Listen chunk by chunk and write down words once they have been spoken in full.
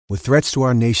With threats to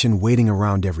our nation waiting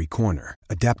around every corner,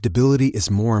 adaptability is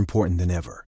more important than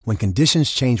ever. When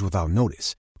conditions change without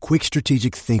notice, quick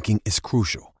strategic thinking is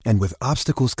crucial. And with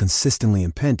obstacles consistently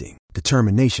impending,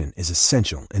 determination is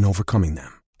essential in overcoming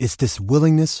them. It's this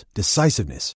willingness,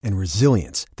 decisiveness, and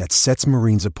resilience that sets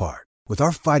Marines apart. With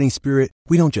our fighting spirit,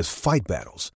 we don't just fight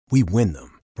battles, we win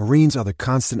them. Marines are the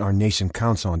constant our nation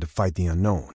counts on to fight the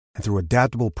unknown. And through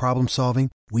adaptable problem solving,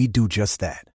 we do just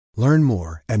that. Learn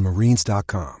more at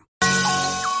marines.com.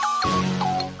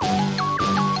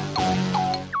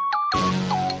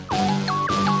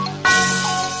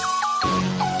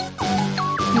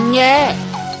 Yeah.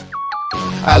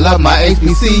 I love my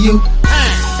HBCU.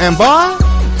 And boy,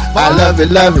 I love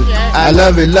it, love it. I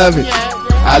love it, love it.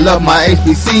 I love my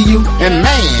HBCU. And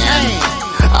man,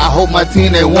 I hope my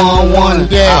team they won.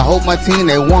 Yeah. I hope my team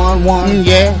they won.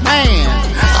 Yeah. Man,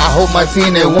 I hope my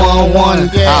team they won.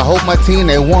 I hope my team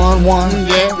they won.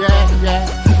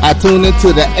 Yeah. I tune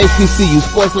into the HBCU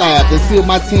Sports Lab to see if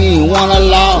my team won or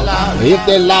lost. If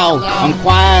they lost, I'm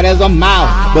quiet as a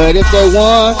mouse. But if they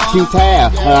won, keep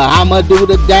tab. I'ma do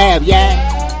the dab, yeah.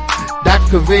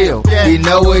 Dr. Ville, he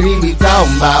know what he be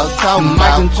talking about.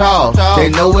 Mike and Charles, they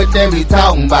know what they be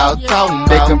talking about.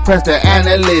 They compress the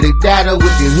analytic data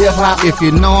with the hip hop. If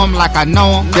you know them like I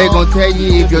know them, they gon' tell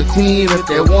you if your team, if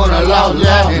they won or lost,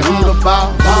 and who the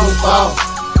ball.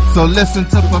 So listen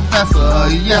to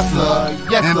Professor, yes sir,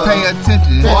 and pay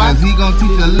attention, cause he gonna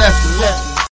teach a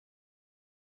lesson.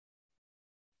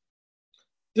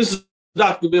 This is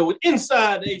Dr. Bill with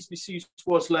Inside the HBCU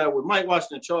Sports Lab with Mike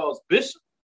Washington and Charles Bishop.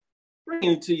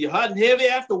 Bringing it to you hot and heavy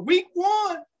after week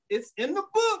one. It's in the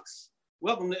books.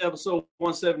 Welcome to episode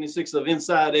 176 of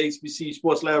Inside the HBCU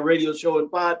Sports Lab radio show and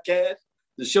podcast.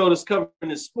 The show that's covering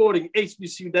the sporting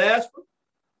HBCU diaspora.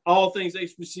 All things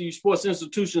HBCU sports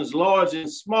institutions, large and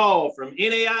small, from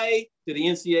NAIA to the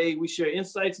NCAA. We share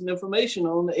insights and information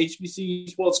on the HBCU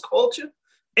sports culture,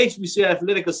 HBCU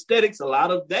athletic aesthetics, a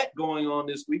lot of that going on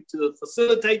this week to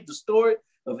facilitate the story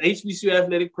of HBCU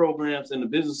athletic programs and the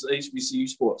business of HBCU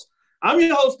sports. I'm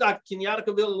your host, Dr. Kenyatta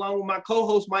Cavill, along with my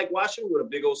co-host, Mike Washington, with a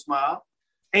big old smile,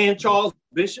 and Charles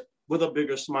Bishop with a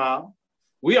bigger smile.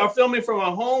 We are filming from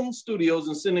our home studios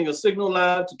and sending a signal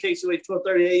live to KCOH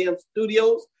 1230 AM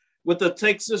studios with the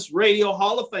Texas Radio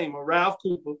Hall of Famer, Ralph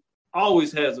Cooper,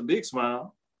 always has a big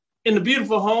smile. In the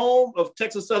beautiful home of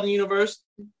Texas Southern University,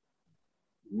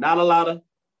 not a lot of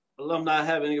alumni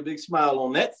having a big smile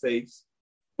on that face,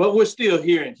 but we're still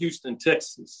here in Houston,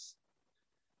 Texas.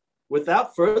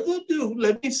 Without further ado,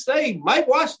 let me say, Mike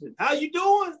Washington, how you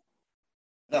doing?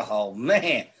 Oh,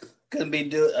 man. Couldn't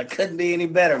be any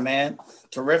better, man.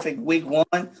 Terrific week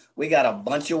one. We got a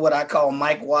bunch of what I call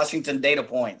Mike Washington data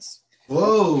points.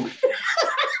 Whoa.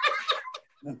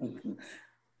 Yeah.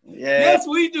 Yes,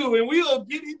 we do. And we'll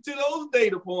get into those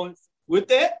data points. With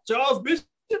that, Charles Bishop,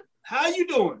 how you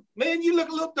doing? Man, you look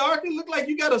a little darker. Look like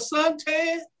you got a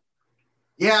suntan.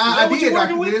 Yeah, I did,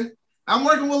 Dr. Bill. I'm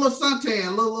working with a little suntan,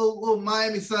 a little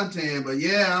Miami suntan, but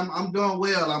yeah, I'm doing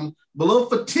well. I'm a little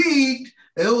fatigued.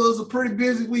 It was a pretty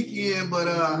busy weekend, but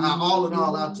all in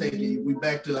all, I'll take it. We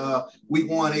back to week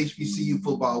one HBCU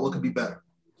football. What could be better?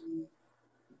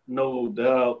 No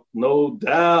doubt.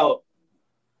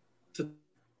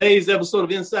 Today's episode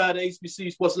of Inside the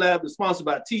HBCU Sports Lab is sponsored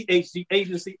by THG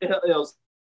Agency LLC.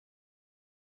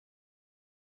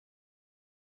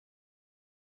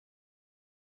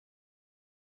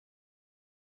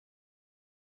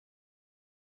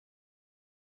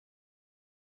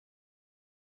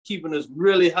 Keeping us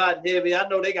really hot and heavy. I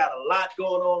know they got a lot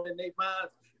going on in their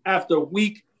minds after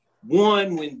week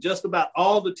one when just about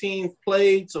all the teams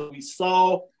played. So we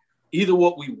saw either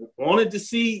what we wanted to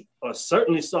see or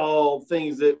certainly saw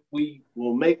things that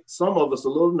will make some of us a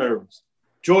little nervous.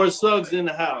 George Suggs in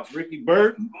the house. Ricky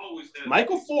Burton.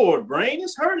 Michael Ford. Brain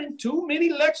is hurting. Too many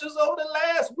lectures over the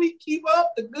last week. Keep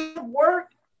up the good work.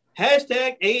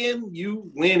 Hashtag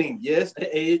AMU winning. Yes,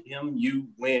 AMU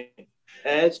winning.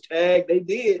 Hashtag they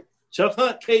did. Chuck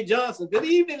Hunt, K. Johnson. Good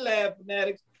evening, Lab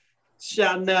Fanatics.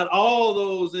 Shouting out all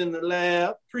those in the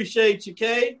lab. Appreciate you,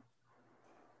 K.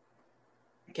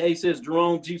 K says,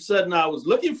 Jerome G. Sutton, I was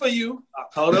looking for you. I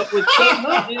caught up with Chuck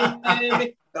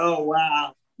Hunt. Oh,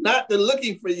 wow. Not the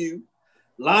looking for you.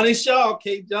 Lonnie Shaw,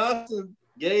 K. Johnson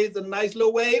gave a nice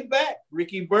little wave back.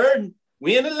 Ricky Burton,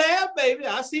 we in the lab, baby.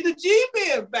 I see the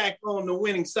G-Men back on the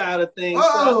winning side of things. So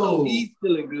I know he's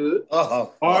feeling good.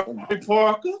 Harvey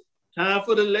Parker, time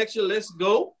for the lecture. Let's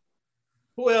go.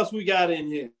 Who else we got in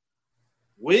here?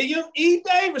 William E.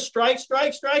 Davis, strike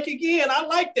again. I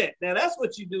like that. Now, that's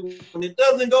what you do. When it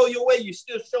doesn't go your way, you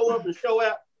still show up and show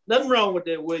out. Nothing wrong with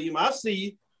that, William. I see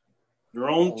you.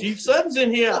 Jerome Chief Sutton's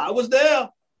in here. I was there.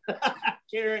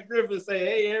 Karen Griffin say,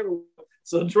 hey, everyone.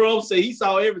 So Jerome said he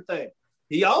saw everything.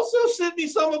 He also sent me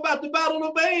something about the Battle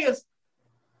of the Bands.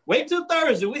 Wait till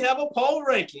Thursday. We have a poll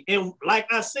ranking. And like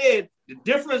I said, the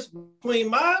difference between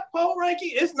my poll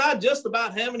ranking, it's not just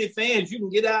about how many fans you can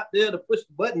get out there to push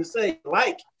the button and say,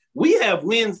 like. We have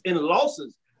wins and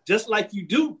losses, just like you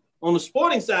do on the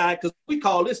sporting side, because we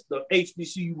call this the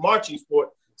HBCU marching sport.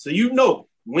 So you know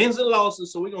wins and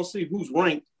losses. So we're going to see who's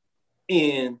ranked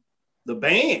in the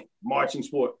band marching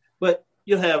sport. But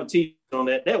you'll have a teaser on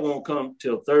that. That won't come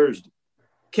till Thursday.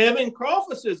 Kevin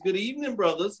Crawford says, good evening,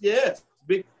 brothers. Yes,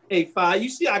 big A5. You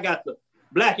see, I got the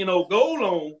black and old gold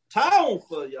on tie on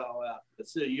for y'all out there.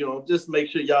 So, you know, just make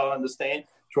sure y'all understand.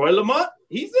 Troy Lamont,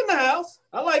 he's in the house.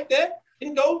 I like that.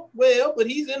 Didn't go well, but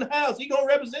he's in the house. He's going to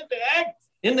represent the Aggies.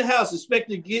 In the house,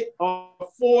 expected to get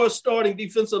 4 starting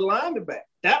defensive linemen back.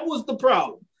 That was the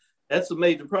problem. That's a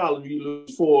major problem. You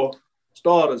lose 4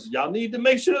 starters. Y'all need to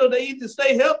make sure they either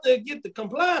stay healthy or get the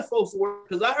compliance folks to work,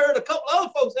 because I heard a couple other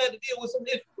folks had to deal with some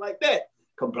issues like that.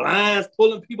 Compliance,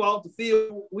 pulling people off the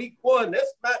field week 1.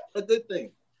 That's not a good thing.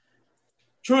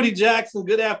 Trudy Jackson,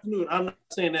 good afternoon. I'm not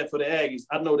saying that for the Aggies.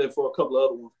 I know that for a couple of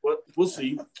other ones, but we'll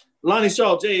see. Lonnie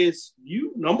Shaw,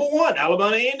 JSU, number 1.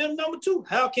 Alabama A&M, number 2.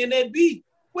 How can that be?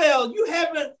 Well, you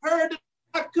haven't heard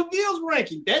Dr. Cavill's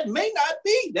ranking. That may not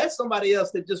be. That's somebody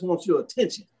else that just wants your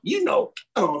attention. You know,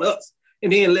 count on us.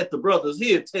 And then let the brothers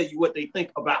here tell you what they think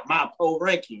about my poll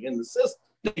ranking in the system.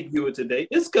 They do it today.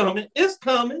 It's coming. It's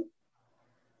coming.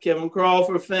 Kevin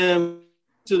Crawford, fam,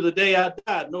 to the day I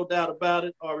died. No doubt about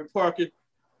it. Ari Parker,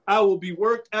 I will be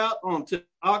worked out on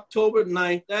October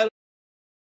 9th.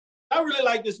 I really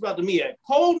like this about the MEAC.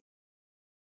 Hold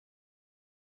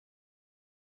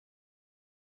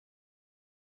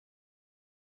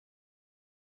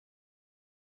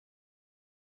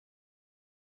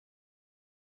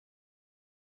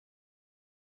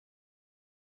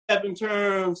in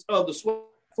terms of the SWAC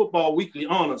Football Weekly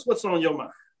Honors. What's on your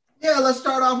mind? Yeah, let's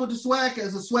start off with the SWAC.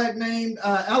 As a SWAC name,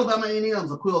 Alabama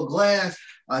A&M's Aquil Glass,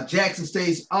 Jackson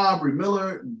State's Aubrey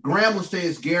Miller, Grambling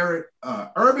State's Garrett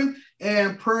Urban,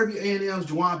 and Prairie View A&M's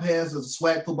Juwan Pass as the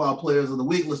SWAC Football Players of the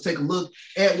Week. Let's take a look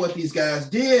at what these guys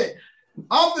did.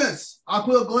 Offense,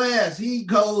 Aquil Glass, he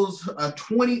goes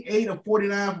 28 of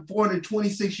 49 for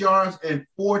 426 yards and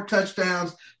 4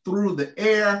 touchdowns through the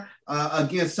air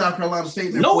against South Carolina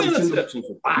State. No interceptions.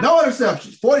 No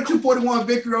interceptions. 42-41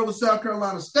 victory over South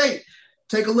Carolina State.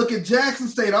 Take a look at Jackson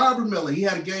State. Aubrey Miller, he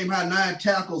had a game-high 9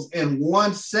 tackles and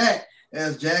 1 sack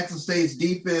as Jackson State's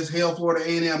defense held Florida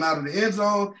A&M out of the end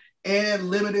zone and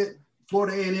limited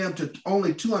Florida A&M to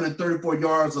only 234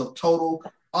 yards of total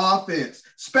offense.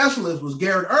 Specialist was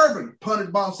Garrett Urban, punted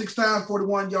the ball 6 times,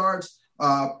 41 yards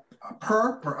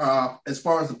per as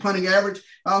far as the punting average.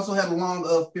 Also had a long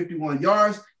of 51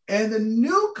 yards. And the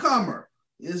newcomer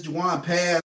is Juwan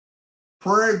Pass,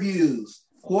 Prairie View's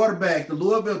quarterback, the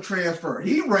Louisville transfer.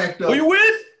 He racked up. Who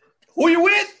you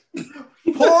with?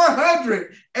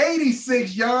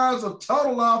 486 yards of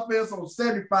total offense on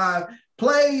 75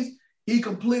 plays. He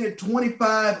completed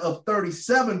 25 of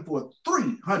 37 for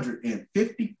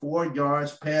 354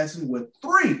 yards passing with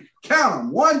 3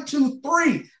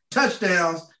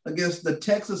 touchdowns against the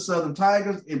Texas Southern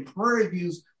Tigers in Prairie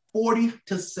View's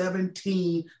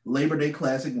 40-17 Labor Day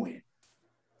Classic win.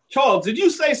 Charles, did you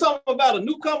say something about a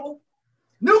newcomer?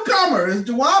 Newcomer is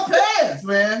Juwan Pass,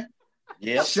 man.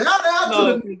 Yeah. Shout out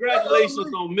to the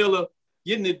congratulations on Miller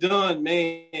getting it done,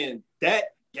 man. That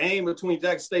game between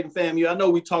Jackson State and FAMU, I know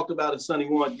we talked about it Sunday,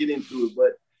 we want to get into it,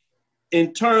 but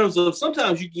in terms of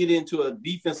sometimes you get into a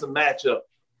defensive matchup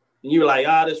and you're like,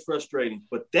 that's frustrating.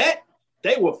 But they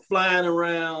were flying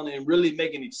around and really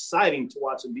making it exciting to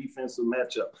watch a defensive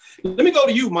matchup. Let me go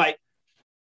to you, Mike.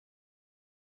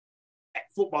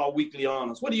 Football Weekly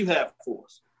Honors. What do you have for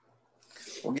us?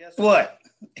 Well, guess what?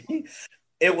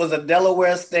 It was a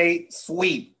Delaware State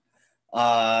sweep.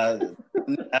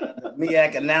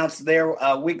 MEAC announced their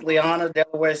weekly honor,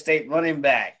 Delaware State running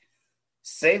back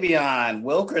Savion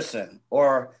Wilkerson,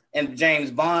 or in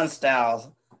James Bond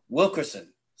style,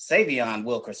 Savion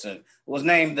Wilkerson, was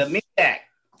named the MEAC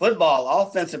Football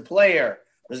Offensive Player,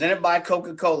 presented by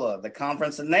Coca-Cola. The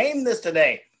conference named this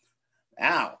today.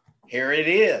 Now, here it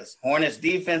is. Hornets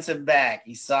defensive back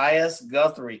Esaias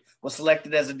Guthrie was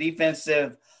selected as a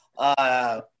defensive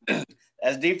of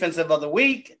the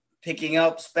week. Picking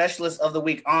up Specialist of the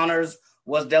Week honors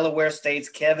was Delaware State's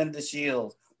Kevin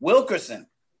DeShields. Wilkerson,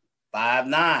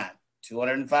 5'9",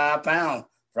 205 pounds,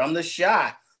 from the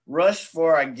shot, rushed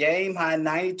for a game-high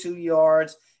 92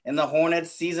 yards in the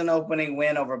Hornets' season-opening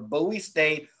win over Bowie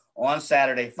State on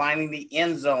Saturday, finding the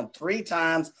end zone 3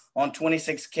 times on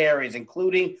 26 carries,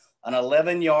 including an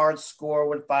 11-yard score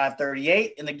with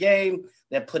 5:38 in the game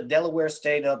that put Delaware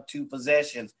State up 2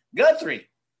 possessions. Guthrie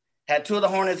had 2 of the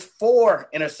Hornets 4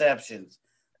 interceptions,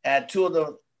 had 2 of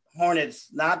the Hornets,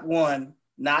 not 1,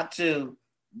 not 2,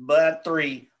 but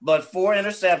 3, but 4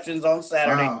 interceptions on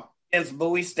Saturday against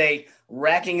Bowie State,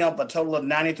 racking up a total of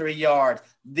 93 yards.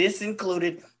 This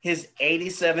included his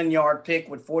 87-yard pick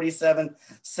with 47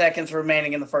 seconds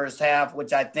remaining in the first half,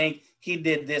 which I think he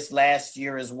did this last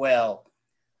year as well.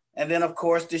 And then, of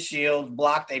course, DeShields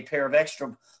blocked a pair of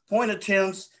extra point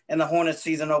attempts in the Hornets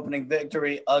season opening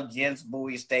victory against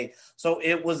Bowie State. So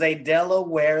it was a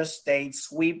Delaware State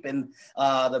sweep in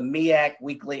the MEAC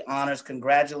Weekly Honors.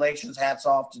 Congratulations. Hats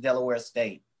off to Delaware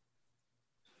State.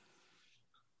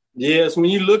 Yes, when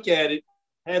you look at it,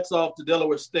 hats off to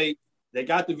Delaware State. They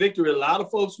got the victory. A lot of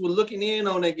folks were looking in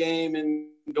on that game and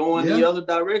going the other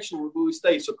direction with Bowie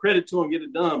State. So credit to them, get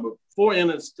it done. But 4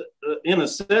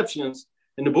 interceptions,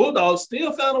 and the Bulldogs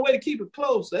still found a way to keep it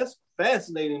close. That's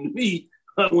fascinating to me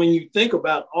when you think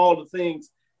about all the things.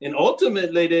 And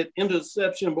ultimately, that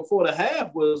interception before the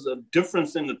half was a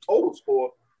difference in the total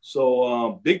score.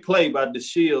 So big play by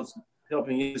DeShields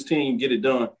helping his team get it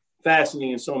done.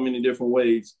 Fascinating in so many different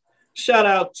ways. Shout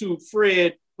out to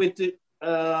Fred with it.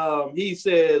 He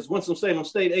says, Winston-Salem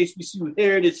State HBCU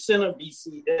Heritage Center,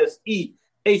 BCSE,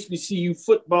 HBCU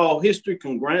football history.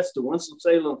 Congrats to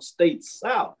Winston-Salem State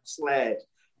South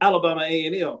 / Alabama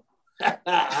A&M. I like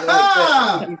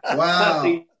that.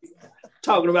 Wow.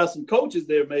 Talking about some coaches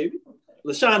there, maybe.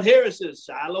 LaShawn Harris says,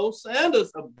 Shiloh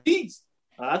Sanders, a beast.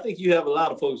 I think you have a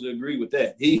lot of folks who agree with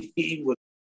that. He was,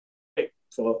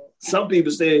 for some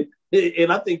people said,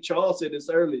 and I think Charles said this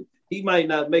earlier, he might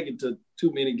not make it to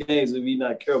too many games if he's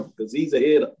not careful because he's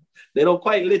ahead of them. They don't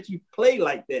quite let you play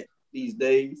like that these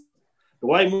days.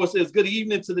 Dwight Moore says, good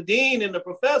evening to the dean and the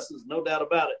professors. No doubt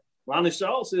about it. Ronnie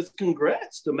Shaw says,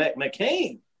 congrats to Matt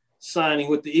McCain signing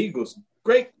with the Eagles.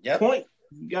 Great point.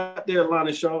 You got there,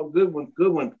 Lonnie Shaw. Good one.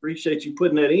 Good one. Appreciate you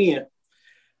putting that in.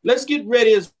 Let's get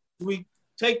ready as we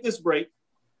take this break.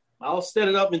 I'll set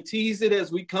it up and tease it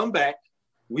as we come back.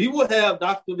 We will have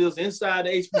Dr. Bill's Inside the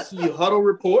HBCU Huddle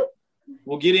Report.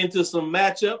 We'll get into some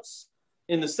matchups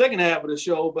in the second half of the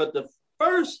show, but the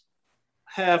first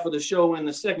half of the show in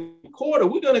the second quarter,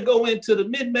 we're going to go into the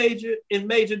mid-major and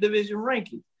major division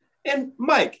ranking. And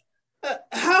Mike,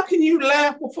 how can you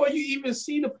laugh before you even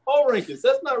see the poll rankings?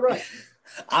 That's not right.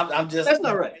 That's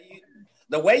not right.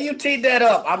 The way you teed that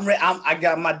up, I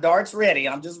got my darts ready.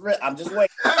 I'm just waiting.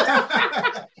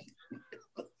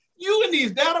 You and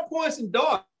these data points and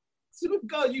darts. So we can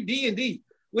call you D&D.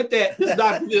 With that, this is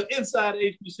Dr. Bill inside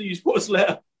the HBCU Sports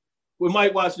Lab with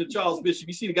Mike Washington and Charles Bishop.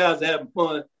 You see the guys are having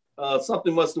fun.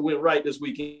 Something must have went right this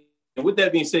weekend. And with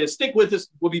that being said, stick with us.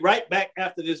 We'll be right back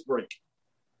after this break.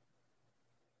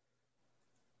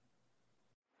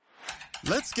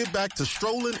 Let's get back to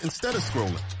strolling instead of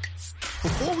scrolling.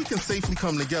 Before we can safely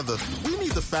come together, we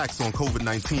need the facts on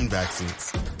COVID-19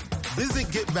 vaccines. Visit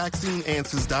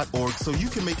getvaccineanswers.org so you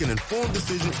can make an informed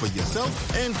decision for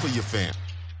yourself and for your family.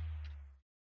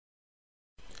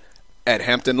 At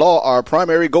Hampton Law, our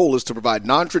primary goal is to provide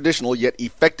non-traditional yet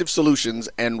effective solutions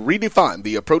and redefine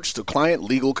the approach to client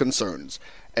legal concerns.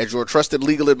 As your trusted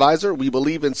legal advisor, we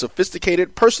believe in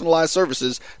sophisticated, personalized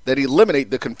services that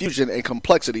eliminate the confusion and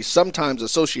complexity sometimes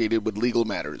associated with legal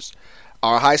matters.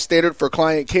 Our high standard for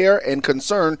client care and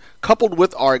concern, coupled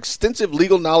with our extensive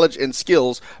legal knowledge and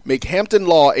skills, make Hampton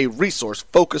Law a resource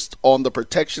focused on the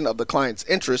protection of the client's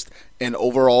interest and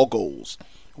overall goals.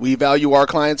 We value our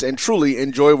clients and truly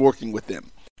enjoy working with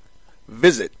them.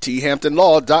 Visit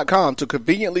thamptonlaw.com to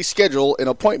conveniently schedule an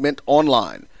appointment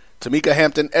online. Tamika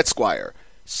Hampton Esquire,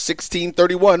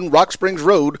 1631 Rock Springs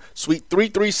Road, Suite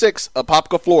 336,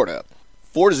 Apopka, Florida,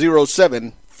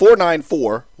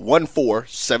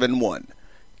 407-494-1471.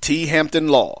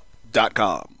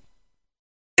 thamptonlaw.com.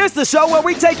 It's the show where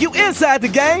we take you inside the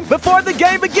game before the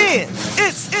game begins.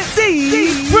 It's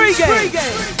the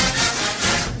pregame.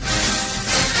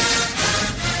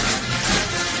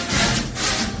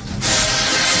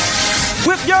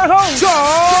 With your host,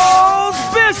 Charles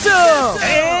Bishop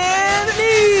and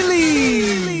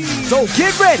Neely. So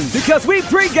get ready, because we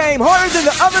pregame harder than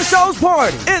the other show's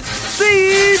party. It's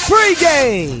the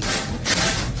pregame.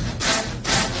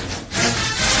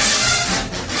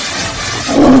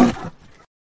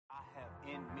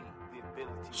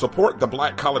 Support the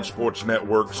Black College Sports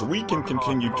Network so we can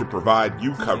continue to provide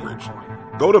you coverage.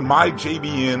 Go to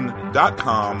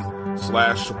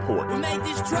myjbn.com/support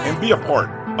and be a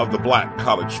part of the Black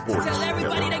College Sports Tell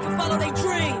everybody Network. they can follow their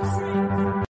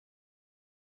dreams.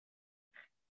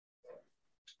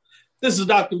 This is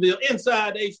Dr. Bill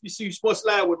inside the HBCU Sports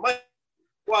Lab with Mike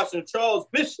Washington, Charles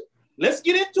Bishop. Let's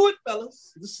get into it,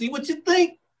 fellas. Let's see what you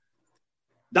think.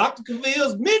 Dr.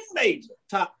 Cavill's mid-major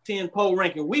top 10 poll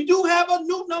ranking. We do have a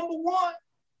new number one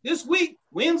this week.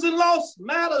 Wins and losses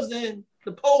matters in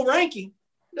the poll ranking.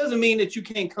 Doesn't mean that you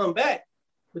can't come back,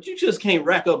 but you just can't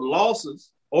rack up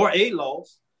losses or a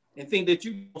loss and think that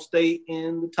you can stay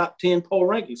in the top 10 poll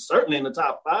rankings, certainly in the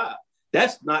top 5.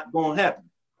 That's not going to happen.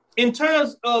 In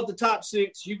terms of the top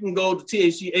 6, you can go to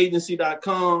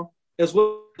thgagency.com as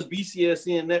well as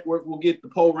BCSN Network will get the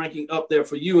poll ranking up there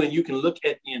for you, and you can look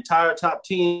at the entire top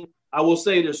 10. I will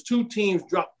say there's 2 teams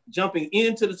jumping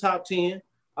into the top 10.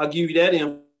 I'll give you that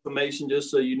information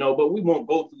just so you know, but we won't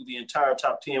go through the entire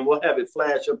top 10. We'll have it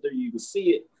flash up there. You can see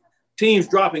it. Teams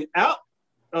dropping out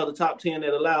of the top 10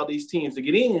 that allow these teams to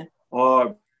get in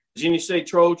are Virginia State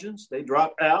Trojans. They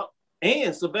drop out.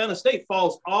 And Savannah State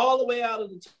falls all the way out of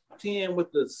the top 10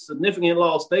 with the significant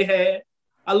loss they had.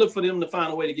 I look for them to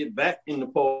find a way to get back in the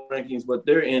poll rankings, but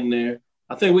they're in there.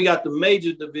 I think we got the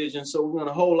major division, so we're going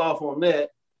to hold off on that.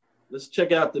 Let's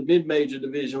check out the mid-major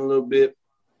division a little bit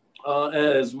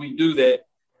as we do that.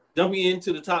 Jumping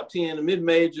into the top 10, the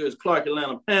mid-major is Clark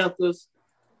Atlanta Panthers.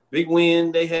 Big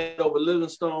win they had over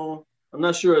Livingstone. I'm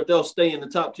not sure if they'll stay in the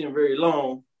top 10 very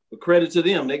long, but credit to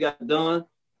them. They got it done.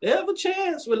 They have a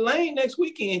chance with Lane next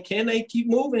weekend. Can they keep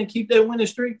moving, keep that winning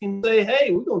streak, and say,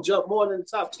 hey, we're going to jump more than the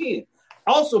top 10?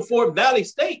 Also, Fort Valley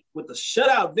State with the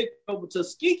shutout victory over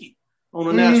Tuskegee on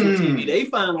the national TV. They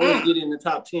find a way to get in the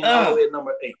top 10 all the way at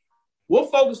number 8. We'll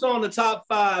focus on the top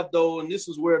 5, though, and this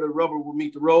is where the rubber will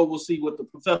meet the road. We'll see what the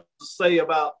professors say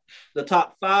about the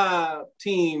top 5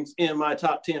 teams in my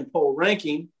top 10 poll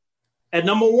ranking. At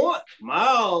number 5,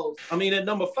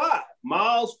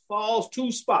 Miles falls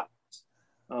 2 spots.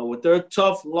 With their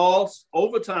tough loss,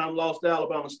 overtime loss to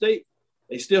Alabama State,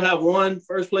 they still have one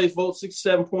first-place vote,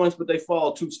 67 points, but they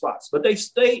fall 2 spots. But they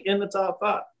stay in the top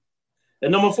 5.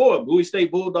 At number 4, Bowie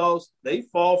State Bulldogs, they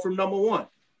fall from number 1.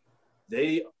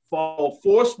 They fall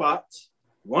 4 spots,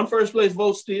 one first-place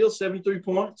vote still, 73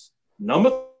 points.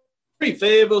 Number 3,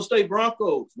 Fayetteville State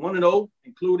Broncos, 1-0,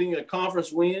 including a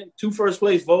conference win, 2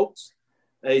 first-place votes.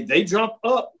 They jump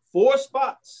up 4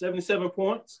 spots, 77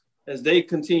 points, as they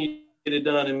continue get it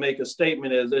done and make a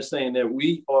statement as they're saying that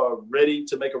we are ready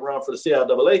to make a run for the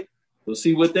CIAA. We'll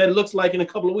see what that looks like in a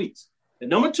couple of weeks. And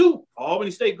number 2,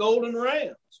 Albany State Golden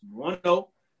Rams, 1-0.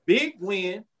 Big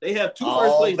win. They have 2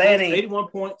 first place votes, 81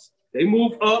 points. They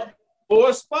move up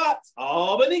 4 spots.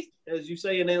 Albany, as you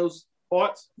say in those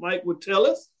parts, Mike would tell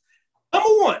us. Number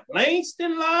 1,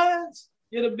 Langston Lions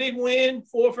get a big win.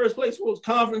 4 first place votes,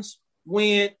 conference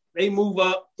win. They move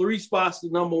up 3 spots to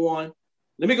number 1.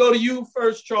 Let me go to you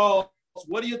first, Charles.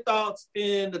 What are your thoughts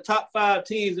in the top 5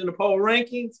 teams in the poll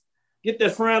rankings? Get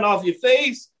that frown off your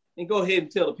face and go ahead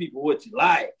and tell the people what you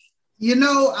like. You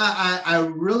know, I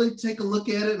really take a look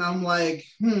at it and I'm like,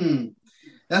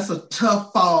 that's a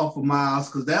tough fall for Miles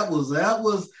because that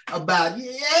was about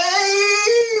yay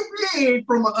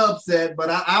from an upset, but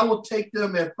I will take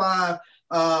them at 5.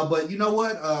 But you know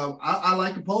what? I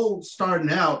like the poll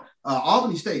starting out.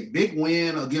 Albany State, big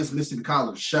win against Mississippi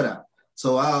College, shutout.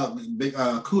 So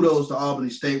kudos to Albany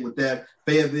State with that.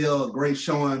 Fayetteville, a great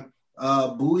showing.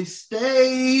 Bowie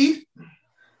State,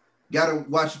 got to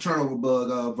watch the turnover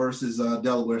bug versus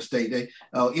Delaware State. They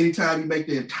anytime you make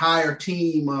the entire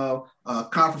team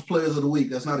conference players of the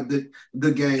week, that's not a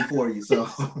good game for you. So,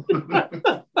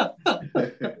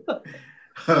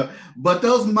 but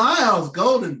those Miles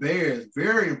Golden Bears,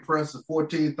 very impressive,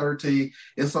 14-13.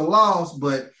 It's a loss,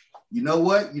 but you know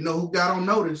what? You know who got on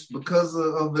notice because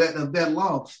of that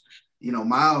loss? You know,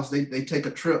 Miles, they take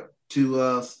a trip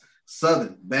to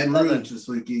Southern, Baton Rouge this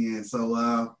weekend.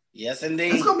 So, yes,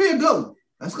 indeed. That's going to be a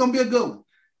good one.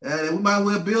 And we might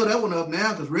well build that one up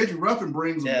now because Reggie Ruffin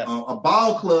brings a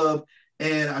ball club.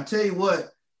 And I tell you what,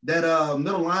 that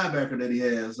middle linebacker that he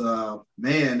has,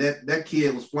 man, that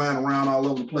kid was flying around all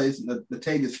over the place. And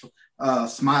Latavius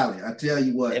Smiley, I tell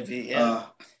you what.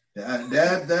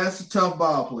 That's a tough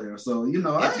ball player. So, you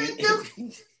know,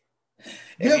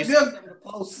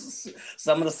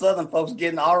 some of the Southern folks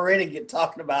already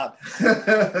talking about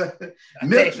they're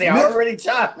already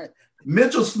chopping.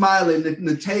 Mitchell Smiley and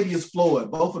Natavius Floyd,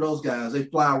 both of those guys, they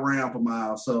fly around for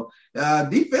miles. So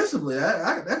defensively,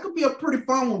 that could be a pretty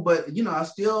fun one. But, you know, I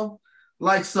still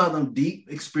like Southern, deep,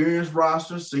 experienced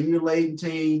roster, senior-laden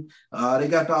team. They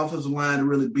got the offensive line to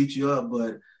really beat you up.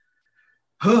 But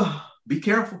be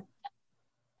careful.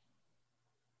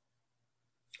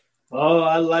 Oh,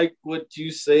 I like what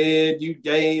you said. You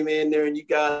came in there and you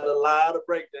got a lot of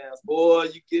breakdowns. Boy,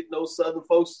 you getting those Southern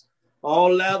folks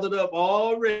all lathered up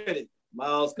already.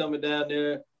 Miles coming down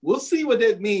there. We'll see what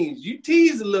that means. You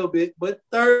tease a little bit, but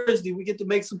Thursday we get to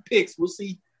make some picks. We'll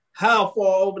see how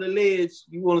far over the ledge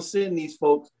you want to send these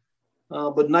folks.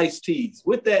 But nice tease.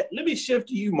 With that, let me shift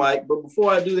to you, Mike. But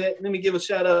before I do that, let me give a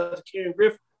shout out to Karen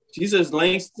Griffin. She says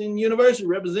Langston University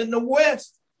representing the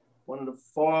West. One of the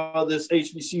farthest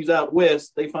HBCUs out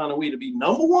west. They found a way to be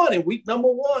number one in week number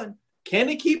 1. Can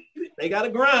they keep it? They got to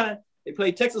grind. They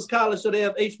play Texas College, so they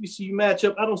have HBCU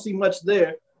matchup. I don't see much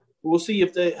there. We'll see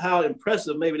how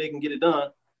impressive maybe they can get it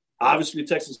done. Obviously,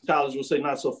 Texas College will say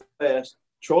not so fast.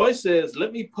 Troy says,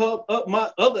 let me pump up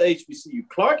my other HBCU.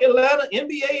 Clark Atlanta,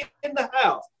 NBA in the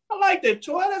house. I like that,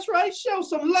 Troy. That's right. Show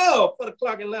some love for the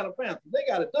Clark Atlanta Panthers. They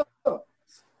got it done.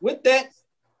 With that,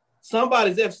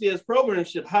 somebody's FCS program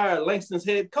should hire Langston's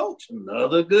head coach.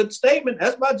 Another good statement.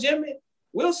 That's by Jimmy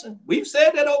Wilson. We've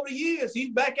said that over the years. He's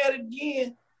back at it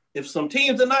again. If some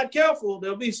teams are not careful,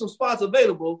 there'll be some spots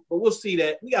available, but we'll see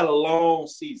that. We got a long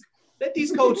season. Let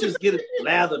these coaches get it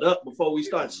lathered up before we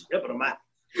start shipping them out.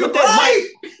 With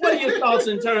that, Mike, what are your thoughts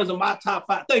in terms of my top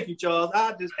 5? Thank you, Charles.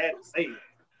 I just had to say it.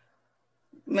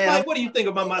 Man, Mike, what do you think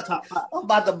about my top 5? I'm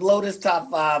about to blow this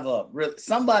top 5 up.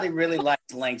 Somebody really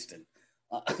likes Langston.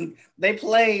 They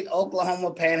played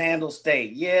Oklahoma Panhandle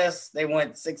State. Yes, they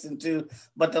went 6-2,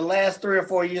 but the last 3 or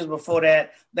 4 years before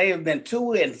that, they have been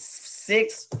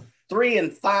 2-6,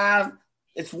 3-5.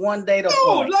 It's one day to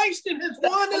point. Langston has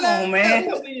won the last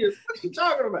couple of years. What are you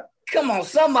talking about? Come on,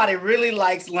 somebody really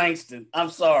likes Langston. I'm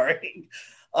sorry.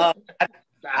 I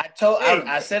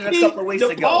said it a couple of weeks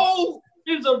ago. The poll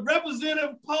is a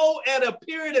representative poll at a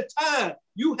period of time.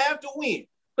 You have to win.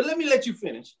 But let me let you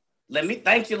finish. Let me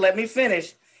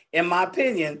finish. In my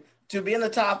opinion, to be in the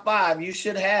top 5, you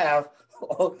should have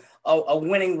a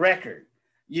winning record.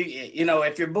 You know,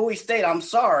 if you're Bowie State, I'm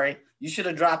sorry, you should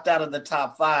have dropped out of the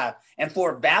top 5. And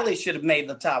Fort Valley should have made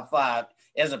the top 5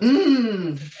 as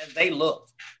they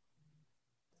looked.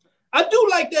 I do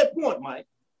like that point, Mike.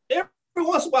 Every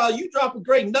once in a while, you drop a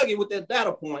great nugget with that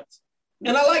data points.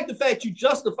 And I like the fact you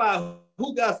justify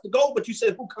who got to go, but you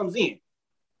said who comes in.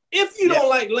 If you don't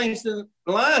like Langston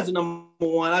Lions at number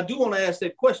 1, I do want to ask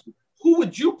that question. Who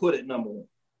would you put at number 1?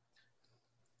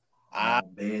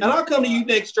 And I'll come to you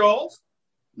next, Charles.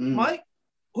 Mike,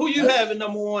 who you have at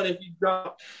number 1 if you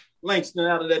drop Langston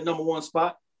out of that number 1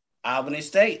 spot? Albany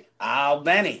State.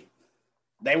 Albany.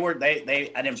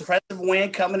 They an impressive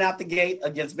win coming out the gate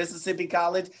against Mississippi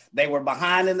College. They were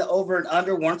behind in the over and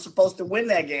under, weren't supposed to win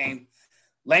that game.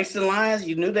 Langston Lions,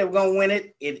 you knew they were going to win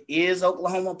it. It is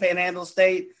Oklahoma Panhandle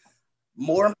State.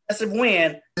 More impressive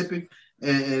win.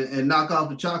 And knock off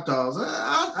the Choctaws.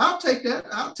 I'll take that.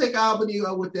 I'll take Albany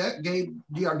with that. Gabe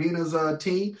Giardina's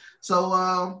team.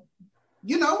 So,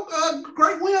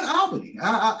 great win, Albany.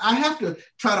 I have to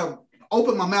try to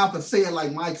open my mouth and say it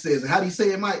like Mike says it. How do you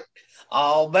say it, Mike?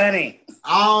 Albany.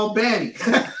 But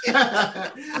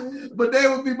they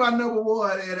would be my number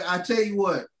 1. And I tell you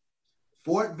what,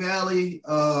 Fort Valley,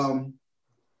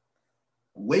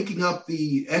 waking up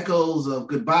the echoes of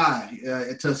goodbye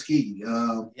at Tuskegee.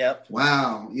 Yep.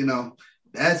 Wow.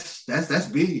 That's big. That's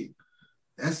big.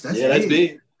 That's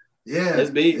big. Yeah. That's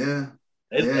big. Yeah.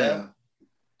 Yeah.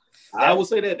 I will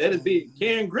say that is big.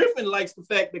 Karen Griffin likes the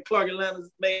fact that Clark Atlanta's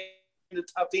made the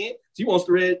top 10. She wants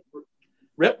to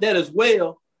rep that as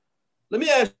well. Let me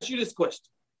ask you this question.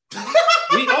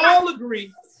 We all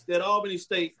agree that Albany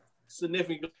State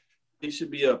significantly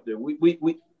should be up there. We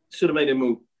should have made a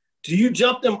move. Do you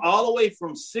jump them all the way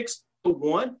from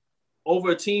 6-1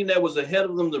 over a team that was ahead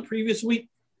of them the previous week?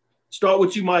 Start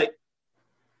with you, Mike.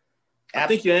 I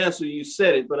think your answer, you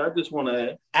said it, but I just want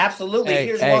to add. Absolutely.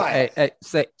 Here's why.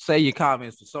 Say your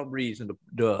comments. For some reason,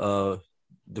 the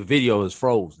video is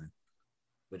frozen,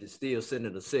 but it's still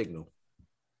sending a signal.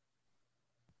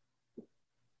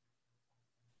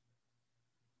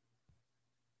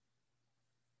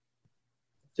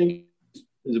 Is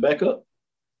it back up?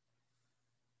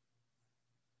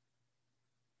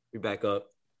 We back up.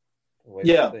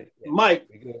 Yeah. Mike,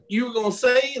 you were going to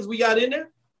say as we got in there?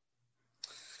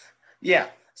 Yeah.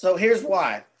 So here's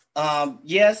why.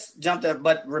 Yes, jumped up.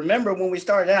 But remember when we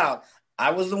started out,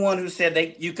 I was the one who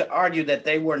said you could argue that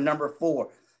they were number 4.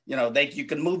 You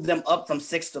can move them up from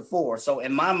 6 to 4. So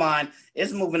in my mind,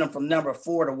 it's moving them from number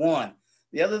 4 to 1.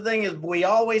 The other thing is we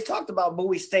always talked about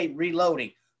Bowie State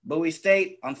reloading. Bowie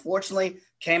State, unfortunately,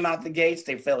 came out the gates.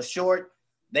 They fell short.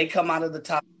 They come out of the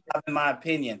top, in my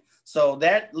opinion. So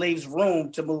that leaves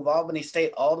room to move Albany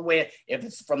State all the way. If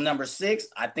it's from number 6,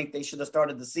 I think they should have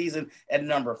started the season at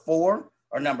number 4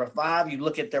 or number 5. You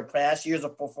look at their past years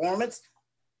of performance,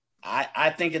 I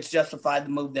think it's justified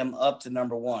to move them up to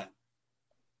number 1.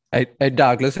 Hey,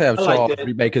 Doc, let's have Charles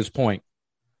remake his point.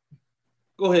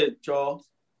 Go ahead, Charles.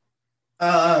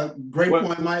 Great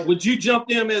point, Mike. Would you jump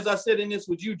them, as I said in this,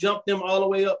 would you jump them all the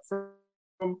way up from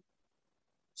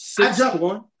 6 to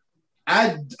 1?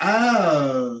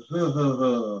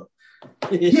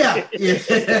 Yeah.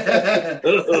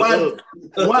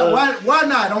 Why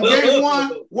not? On game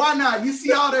one, why not? You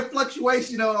see all that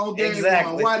fluctuation on game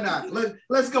one. Why not?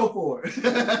 Let's go for it.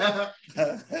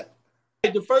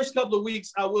 The first couple of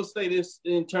weeks, I will say this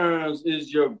in terms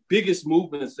is your biggest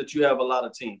movements that you have a lot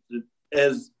of teams.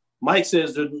 As Mike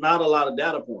says, there's not a lot of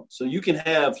data points. So you can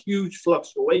have huge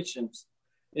fluctuations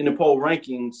in the poll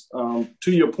rankings,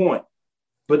 to your point.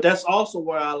 But that's also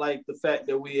where I like the fact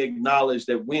that we acknowledge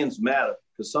that wins matter,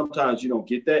 because sometimes you don't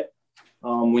get that.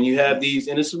 When you have these,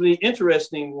 and it's really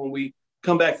interesting when we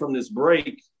come back from this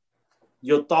break,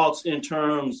 your thoughts in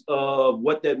terms of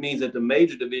what that means at the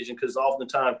major division, because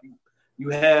oftentimes you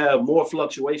have more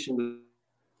fluctuation with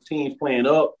teams playing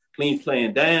up, teams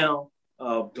playing down,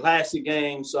 classic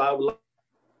games. So I would like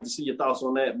to see your thoughts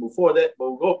on that. Before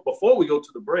we go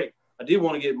to the break, I did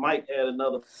want to get Mike add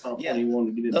another point he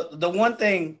wanted to get in. The one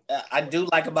thing I do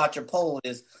like about your poll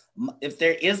is if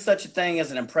there is such a thing as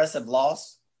an impressive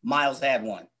loss, Miles had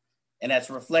one, and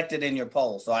that's reflected in your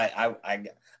poll. So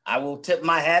I will tip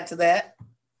my hat to that.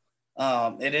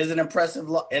 It is an impressive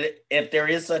loss. If there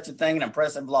is such a thing, an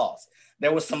impressive loss.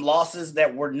 There were some losses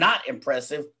that were not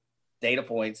impressive, data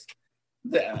points,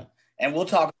 and we'll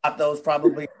talk about those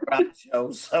probably throughout the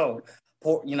show. So,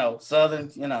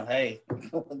 Southern, hey.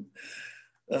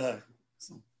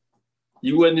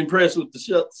 You wasn't impressed with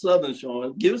the Southern,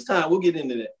 Sean. Give us time. We'll get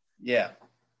into that. Yeah.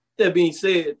 That being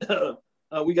said,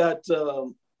 we got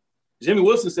Jimmy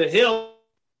Wilson said, hell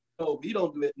no, he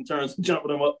don't do it in terms of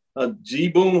jumping them up. G.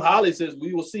 Boom Holly says,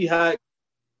 we will see how it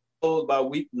goes by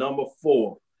week number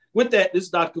 4. With that, this is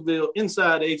Dr. Bill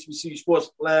inside the HBCU Sports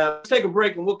Lab. Let's take a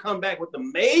break and we'll come back with the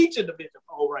major division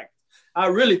poll rankings. I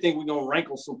really think we're going to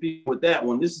rankle some people with that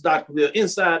one. This is Dr. Bill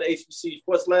inside the HBCU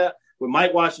Sports Lab with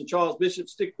Mike Washington, Charles Bishop.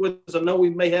 Stick with us. I know we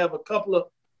may have a couple of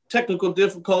technical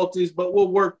difficulties, but we'll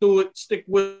work through it. Stick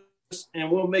with us, and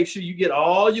we'll make sure you get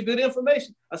all your good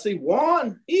information. I see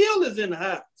Juan Hill is in the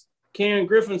house. Karen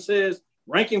Griffin says,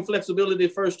 ranking flexibility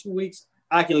the first 2 weeks.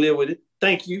 I can live with it.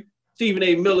 Thank you. Stephen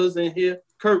A. Miller's in here.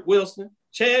 Kurt Wilson.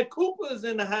 Chad Cooper is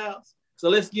in the house. So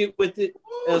let's get with it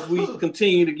as we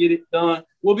continue to get it done.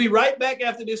 We'll be right back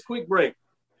after this quick break.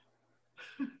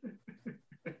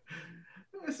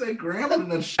 I say Grambling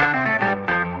the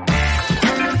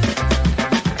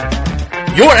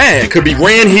Your ad could be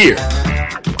ran here.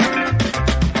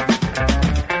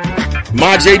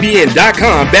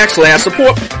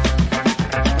 MyJBN.com/support.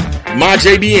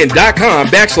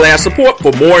 MyJBN.com/support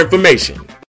for more information.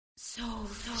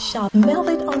 Shop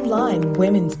Melvin Online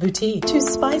Women's Boutique to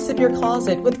spice up your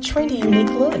closet with trendy, unique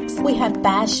looks. We have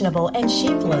fashionable and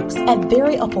chic looks at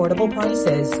very affordable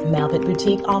prices. Melvin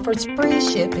Boutique offers free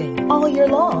shipping all year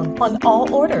long on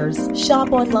all orders.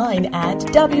 Shop online at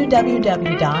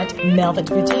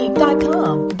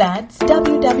www.melvitboutique.com. That's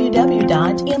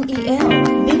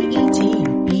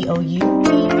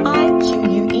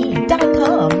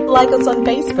www.melvitboutique.com. Like us on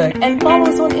Facebook and follow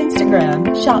us on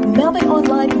Instagram. Shop Melvin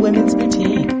Online Women's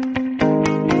Boutique.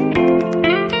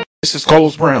 This is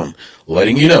Carlos Brown,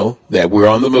 letting you know that we're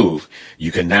on the move.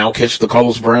 You can now catch the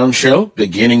Carlos Brown Show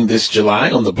beginning this July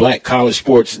on the Black College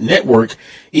Sports Network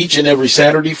each and every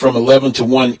Saturday from 11 to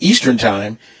 1 Eastern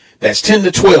Time. That's 10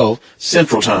 to 12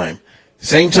 Central Time.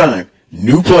 Same time,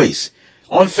 new place.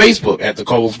 On Facebook at the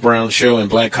Carlos Brown Show and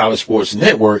Black College Sports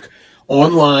Network.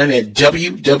 Online at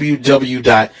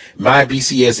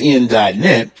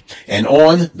www.mybcsn.net and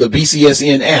on the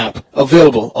BCSN app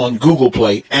available on Google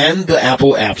Play and the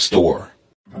Apple App Store.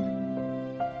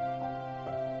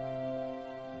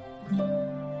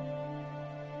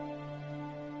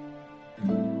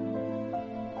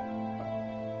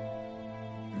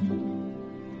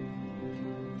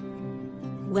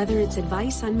 Whether it's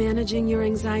advice on managing your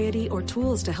anxiety or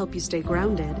tools to help you stay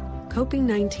grounded,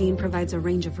 Coping-19 provides a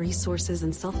range of resources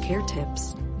and self-care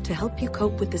tips to help you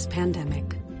cope with this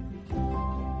pandemic.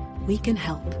 We can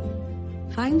help.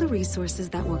 Find the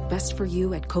resources that work best for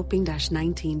you at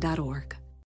coping-19.org.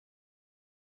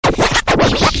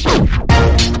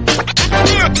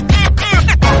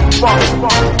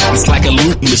 It's like a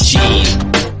loop machine.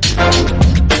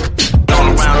 All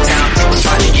around town, people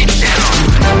trying to get down.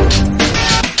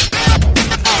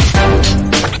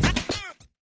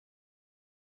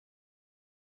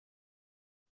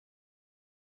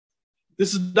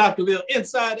 This is Dr. Bill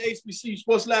inside the HBCU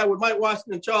Sports Lab with Mike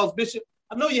Washington and Charles Bishop.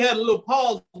 I know you had a little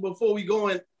pause before we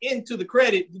going into the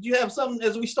credit. Did you have something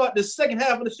as we start the second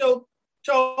half of the show,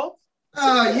 Charles?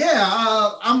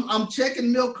 I'm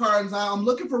checking milk cartons. I'm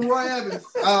looking for Roy Evans.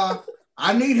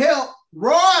 I need help.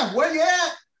 Roy, where you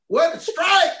at? What?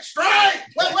 Strike!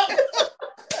 What?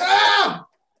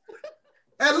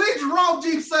 At least Jerome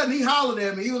G. Sutton, he hollered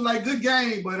at me. He was like, "Good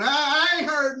game," but I ain't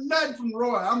heard nothing from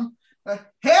Roy. Roy,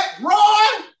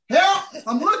 help!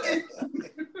 I'm looking.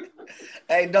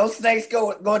 Hey, those snakes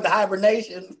go into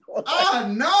hibernation.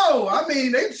 No. I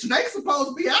mean, snakes supposed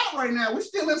to be out right now. We're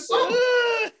still in summer.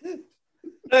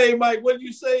 Hey, Mike, what did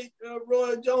you say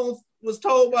Roy Jones was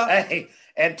told by? Hey,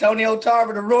 Antonio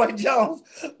Tarver to Roy Jones.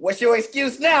 What's your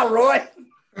excuse now, Roy?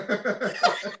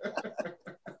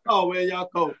 Oh, man, y'all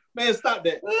cold. Man, stop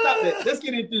that. Let's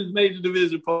get into this major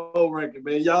division poll ranking,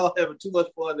 man. Y'all having too much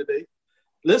fun today.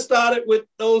 Let's start it with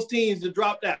those teams that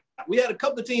dropped out. We had a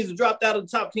couple of teams that dropped out of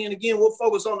the top 10. Again, we'll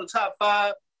focus on the top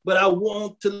 5, but I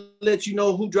want to let you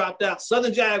know who dropped out.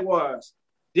 Southern Jaguars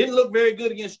didn't look very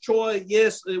good against Troy.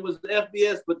 Yes, it was the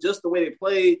FBS, but just the way they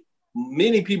played,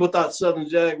 many people thought Southern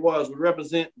Jaguars would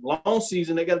represent long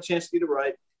season. They got a chance to get it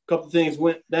right. A couple of things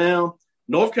went down.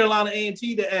 North Carolina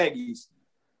A&T, the Aggies.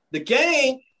 The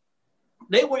game,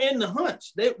 they were in the hunt.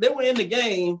 They were in the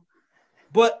game,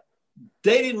 but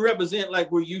they didn't represent like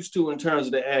we're used to in terms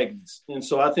of the Aggies. And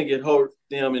so I think it hurt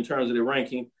them in terms of their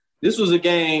ranking. This was a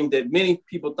game that many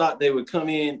people thought they would come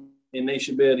in and they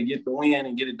should be able to get the win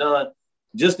and get it done.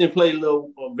 Just didn't play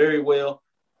very well.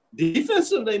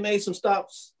 Defensively, they made some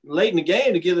stops late in the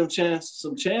game to give them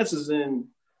some chances in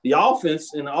the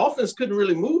offense. And the offense couldn't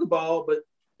really move the ball, but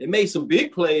they made some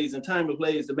big plays and timely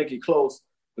plays to make it close,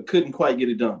 but couldn't quite get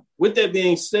it done. With that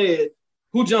being said,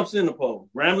 who jumps in the poll?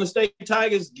 Grambling State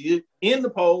Tigers get in the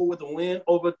poll with a win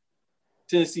over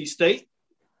Tennessee State.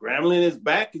 Grambling is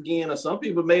back again, or some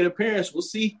people made an appearance. We'll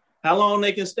see how long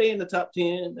they can stay in the top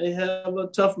 10. They have a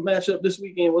tough matchup this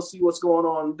weekend. We'll see what's going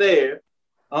on there.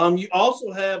 You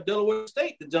also have Delaware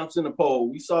State that jumps in the poll.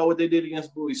 We saw what they did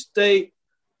against Bowie State.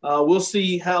 We'll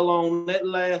see how long that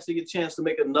lasts. They get a chance to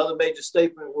make another major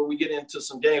statement when we get into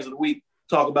some games of the week.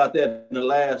 Talk about that in the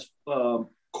last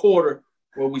quarter,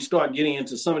 where we start getting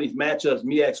into some of these matchups,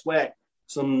 MEAC, SWAC,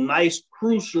 some nice,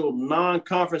 crucial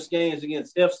non-conference games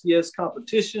against FCS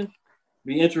competition.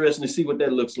 Be interesting to see what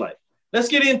that looks like. Let's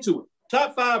get into it.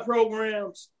 Top 5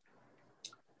 programs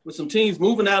with some teams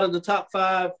moving out of the top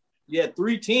 5. You had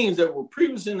 3 teams that were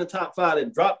previously in the top 5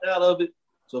 that dropped out of it.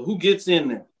 So who gets in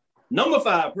there? Number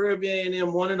 5, Prairie View A&M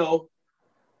 1-0,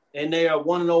 and they are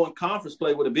 1-0 in conference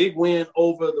play with a big win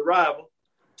over the rival.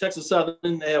 Texas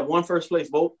Southern, they have one first-place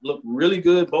vote, looked really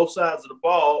good both sides of the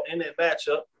ball in that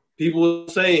matchup. People will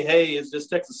say, hey, it's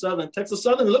just Texas Southern. Texas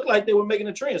Southern looked like they were making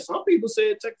a trend. Some people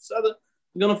said Texas Southern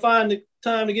is going to find the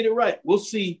time to get it right. We'll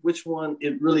see which one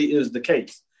it really is the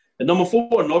case. At number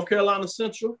 4, North Carolina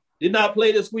Central did not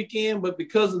play this weekend, but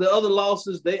because of the other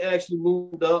losses, they actually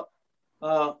moved up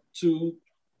to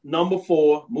number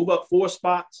 4, move up 4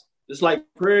 spots. Just like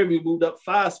Prairie View moved up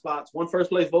 5 spots, one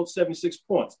first-place vote, 76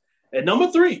 points. At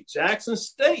number 3, Jackson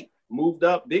State moved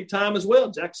up big time as well.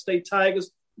 Jackson State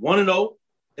Tigers 1-0,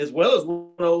 as well as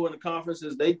 1-0 in the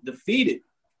conferences. They defeated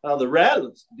the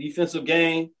Rattlers. Defensive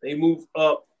game, they moved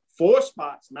up 4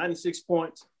 spots, 96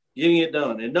 points, getting it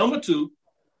done. At number 2,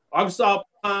 Arkansas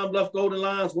Pine Bluff Golden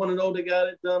Lions 1-0. They got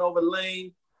it done over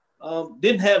Lane.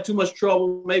 Didn't have too much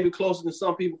trouble, maybe closer than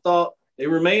some people thought. They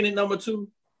remain at number 2.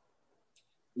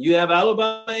 You have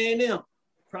Alabama A&M,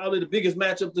 probably the biggest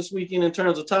matchup this weekend in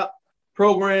terms of top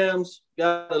programs.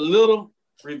 Got a little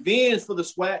revenge for the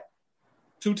SWAC.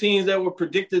 2 teams that were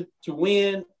predicted to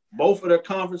win both of their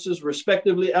conferences,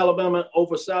 respectively. Alabama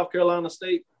over South Carolina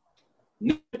State.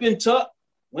 Nip and tuck,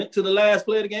 went to the last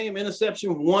play of the game.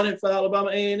 Interception, won it for Alabama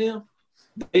A&M.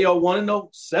 They are 1-0,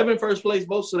 7 first-place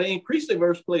votes, so they increase their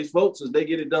first-place votes as they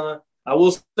get it done. I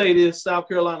will say this, South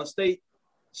Carolina State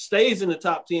stays in the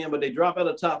top 10, but they drop out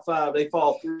of the top 5. They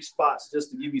fall 3 spots,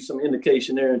 just to give you some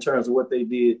indication there in terms of what they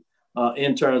did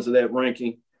in terms of that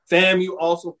ranking. FAMU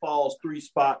also falls 3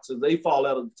 spots. As they fall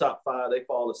out of the top 5, they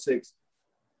fall to 6,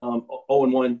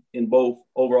 0-1 in both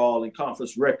overall and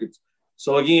conference records.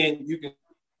 So, again, you can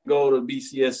go to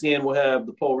BCSN. We'll have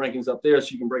the poll rankings up there so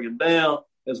you can break it down,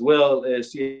 as well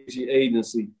as CHG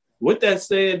Agency. With that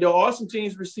said, there are some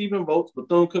teams receiving votes.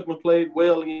 Bethune-Cookman played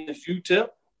well against UTEP.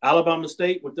 Alabama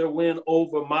State with their win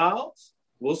over Miles.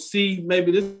 We'll see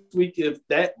maybe this week if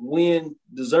that win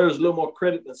deserves a little more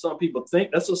credit than some people think.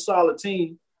 That's a solid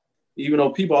team, even though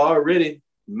people are already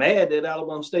mad that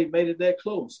Alabama State made it that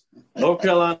close. North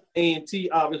Carolina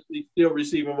A&T obviously still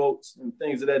receiving votes and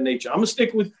things of that nature. I'm going to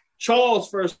stick with Charles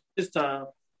first this time.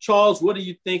 Charles, what do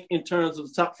you think in terms of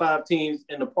the top 5 teams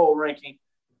in the poll ranking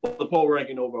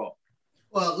overall?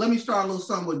 Well, let me start a little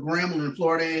something with Grambling and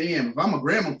Florida A&M. If I'm a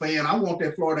Grambling fan, I want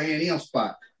that Florida A&M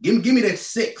spot. Give me that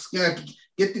 6. Give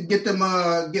me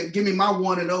my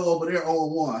 1-0 over there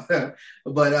 0-1.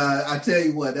 But I tell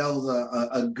you what, that was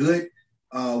a good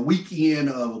weekend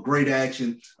of great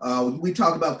action. We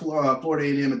talked about Florida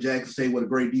A&M and Jackson State with a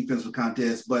great defensive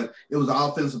contest, but it was an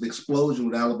offensive explosion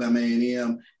with Alabama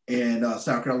A&M and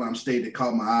South Carolina State that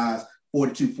caught my eyes.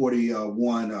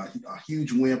 42-41, a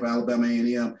huge win for Alabama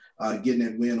A&M, getting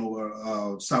that win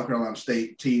over South Carolina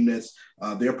State team that's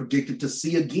they're predicted to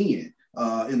see again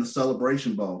in the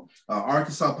Celebration Bowl.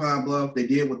 Arkansas Pine Bluff, they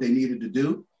did what they needed to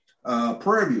do.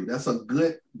 Prairie View, that's a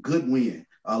good win.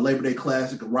 Labor Day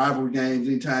Classic, rivalry games.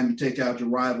 Anytime you take out your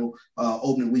rival,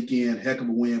 opening weekend, heck of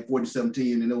a win,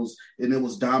 40-17, and it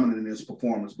was dominant in its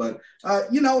performance. But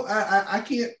I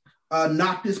can't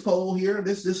knock this poll here.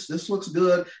 This looks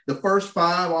good. The first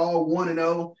 5 all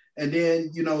 1-0, and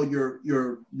then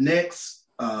your next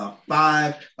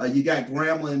 5, you got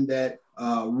Grambling that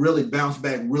really bounced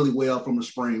back really well from the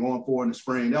spring, on 4 in the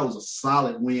spring. That was a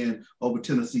solid win over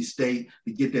Tennessee State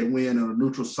to get that win on a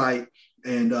neutral site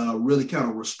and really kind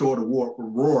of restore the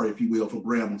roar, if you will, for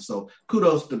Grambling. So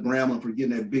kudos to Grambling for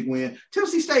getting that big win.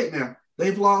 Tennessee State now,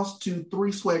 they've lost to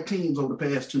 3 SWAC teams over the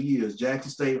past 2 years: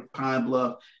 Jackson State, Pine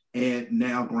Bluff, and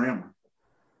now Grambling.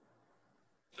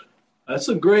 That's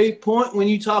a great point when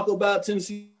you talk about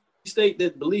Tennessee State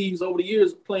that believes over the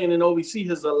years playing in OVC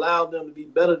has allowed them to be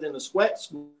better than the SWAC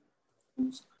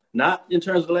schools, not in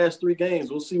terms of the last 3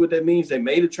 games. We'll see what that means. They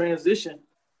made a transition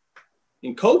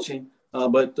in coaching,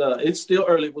 but it's still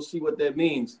early. We'll see what that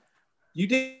means. You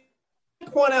did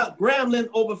point out Grambling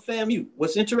over FAMU.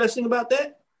 What's interesting about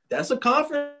that? That's a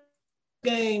conference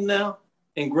game now.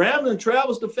 And Grambling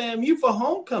travels to FAMU for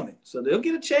homecoming. So they'll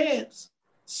get a chance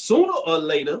sooner or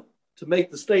later to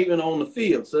make the statement on the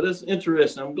field. So that's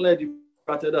interesting. I'm glad you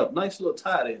brought that up. Nice little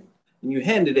tie there. And you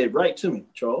handed it right to me,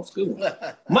 Charles. Good one.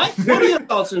 Mike, what are your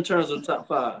thoughts in terms of top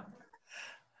 5?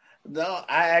 No,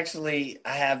 I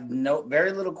have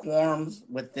very little qualms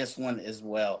with this one as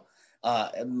well.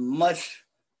 I'm much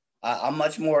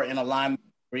more in alignment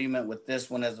agreement with this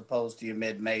one as opposed to your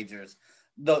mid-majors.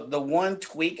 The one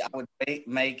tweak I would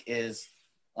make is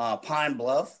Pine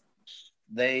Bluff.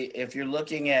 If you're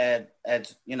looking at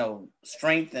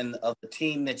strength of the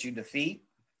team that you defeat,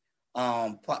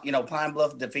 Pine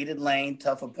Bluff defeated Lane,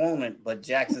 tough opponent, but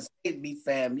Jackson State beat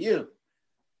FAMU.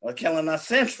 Well, Carolina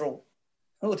Central,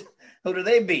 who do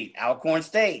they beat? Alcorn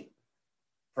State.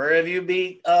 Prairie View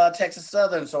beat Texas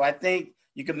Southern. So I think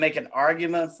you could make an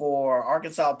argument for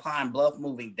Arkansas Pine Bluff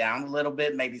moving down a little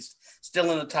bit, maybe still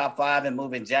in the top 5 and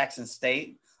moving Jackson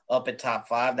State up at top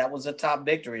 5. That was a top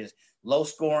victory.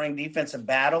 Low-scoring defensive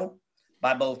battle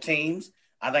by both teams.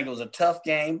 I think it was a tough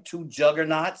game. 2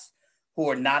 juggernauts who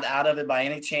are not out of it by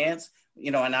any chance.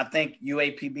 And I think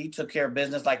UAPB took care of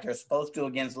business like they're supposed to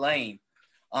against Lane.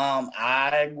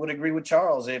 I would agree with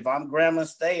Charles. If I'm Grambling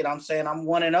State, I'm saying I'm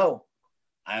 1-0.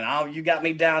 And you got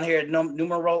me down here at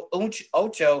numero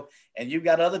ocho, and you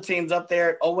got other teams up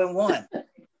there at 0-1.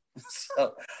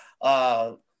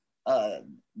 So,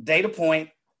 data point,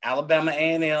 Alabama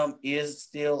A&M is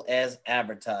still as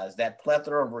advertised. That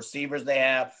plethora of receivers they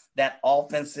have, that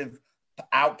offensive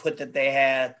output that they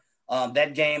had,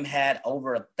 that game had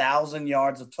over 1,000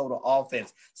 yards of total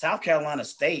offense. South Carolina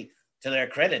State, to their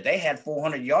credit, they had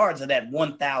 400 yards of that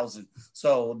 1,000.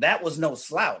 So that was no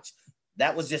slouch.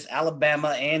 That was just Alabama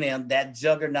A&M, that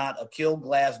juggernaut, Akil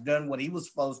Glass doing what he was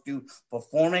supposed to,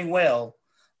 performing well.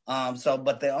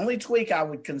 But the only tweak I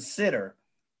would consider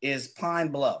is Pine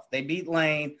Bluff. They beat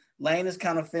Lane. Lane is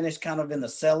kind of finished kind of in the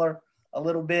cellar a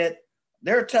little bit.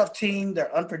 They're a tough team.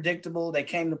 They're unpredictable. They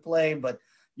came to play, but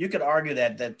you could argue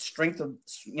that strength of,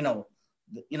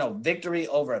 victory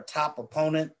over a top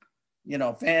opponent,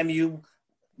 FAMU,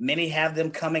 many have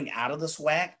them coming out of the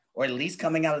SWAC or at least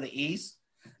coming out of the East.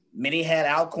 Many had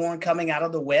Alcorn coming out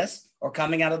of the West or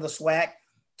coming out of the SWAC.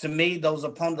 To me, those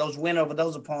win over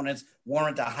those opponents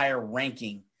warrant a higher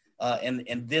ranking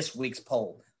in this week's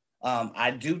poll.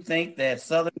 I do think that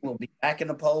Southern will be back in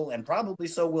the poll, and probably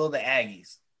so will the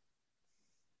Aggies.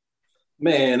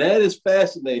 Man, that is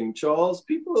fascinating, Charles.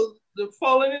 People are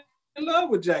falling in love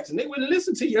with Jackson. They wouldn't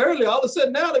listen to you earlier. All of a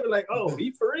sudden now they're like, oh,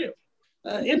 he for real.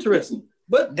 Interesting.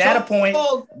 But data point,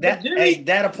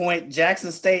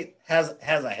 Jackson State has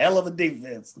a hell of a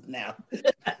defense now.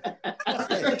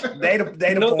 data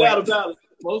no point. doubt about it.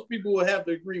 Most people will have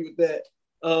to agree with that.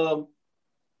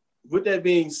 With that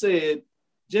being said,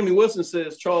 Jimmy Wilson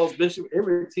says Charles Bishop,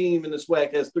 every team in the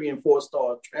SWAC has 3- and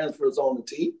 4-star transfers on the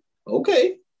team.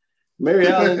 Okay. Mary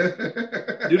Allen,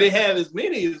 do they have as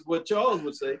many as what Charles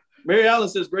would say? Mary Allen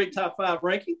says, great top 5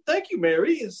 ranking. Thank you,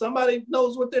 Mary. And somebody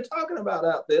knows what they're talking about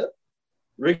out there.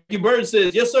 Ricky Bird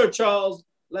says, yes, sir, Charles.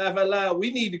 Laugh out loud.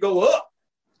 We need to go up.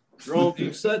 Jerome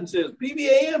P. Sutton says,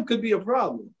 PBAM could be a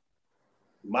problem.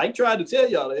 Mike tried to tell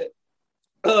y'all that.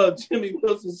 Jimmy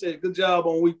Wilson said, good job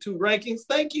on week 2 rankings.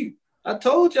 Thank you. I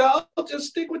told y'all, just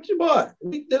stick with your boy.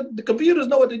 The computers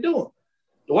know what they're doing.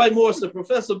 Dwight Moore said,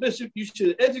 Professor Bishop, you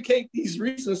should educate these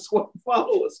recent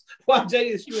followers why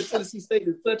JSU and Tennessee State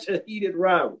is such a heated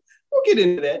rivalry. We'll get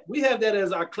into that. We have that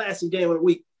as our classic game of the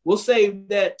week. We'll save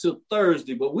that till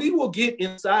Thursday, but we will get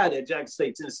inside at Jackson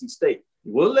State, Tennessee State.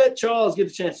 We'll let Charles get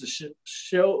a chance to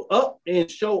show up and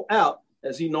show out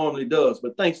as he normally does.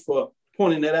 But thanks for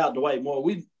pointing that out, Dwight Moore.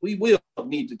 We will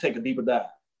need to take a deeper dive.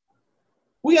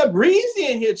 We got Breezy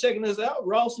in here checking us out.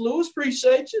 Ross Lewis,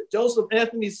 appreciate you. Joseph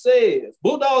Anthony says,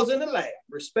 Bulldogs in the lab.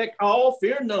 Respect all,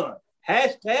 fear none.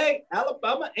 Hashtag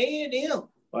Alabama A&M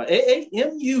or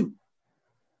AAMU.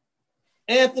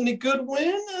 Anthony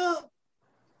Goodwin.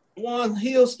 Juan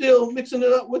Hill still mixing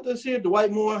it up with us here.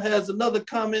 Dwight Moore has another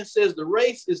comment, says, the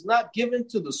race is not given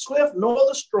to the swift nor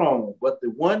the strong, but the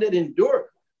one that endures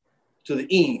to the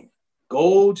end.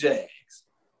 Go Jags.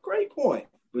 Great point.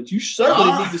 But you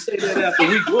certainly need to say that after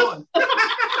week 1.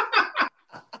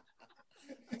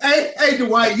 Hey,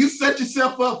 Dwight, you set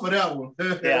yourself up for that one.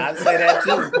 Yeah, I'd say that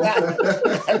too.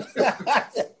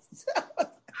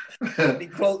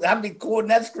 I'd be quoting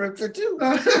that scripture too.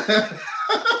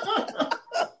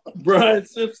 Brian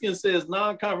Simpson says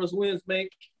non-conference wins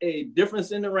make a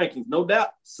difference in the rankings. No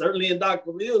doubt. Certainly in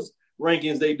Dr. Mill's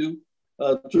rankings, they do.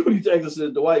 Trudy Jackson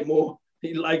says Dwight Moore,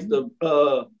 he likes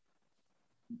the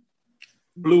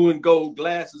blue and gold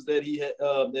glasses that he had,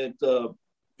 that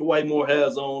Dwight Moore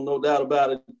has on, no doubt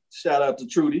about it. Shout out to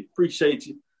Trudy. Appreciate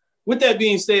you. With that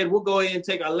being said, we'll go ahead and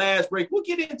take our last break. We'll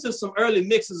get into some early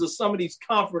mixes of some of these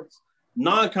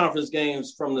non-conference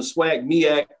games from the SWAC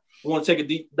MEAC. I want to take a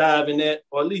deep dive in that,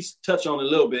 or at least touch on it a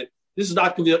little bit. This is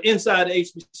Dr. Bill inside the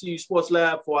HBCU Sports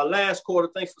Lab for our last quarter.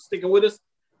 Thanks for sticking with us,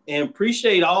 and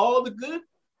appreciate all the good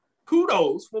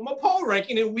kudos for my poll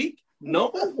ranking in week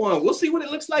number 1. We'll see what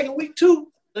it looks like in week 2.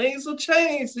 Things will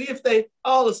change. See if they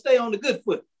all stay on the good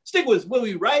foot. Stick with us. We'll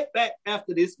be right back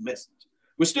after this message.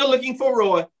 We're still looking for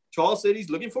Roy. Charles said he's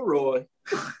looking for Roy.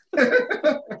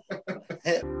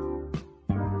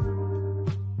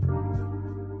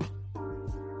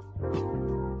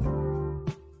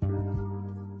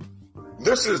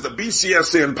 This is the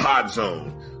BCSN Pod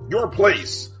Zone, your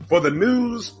place for the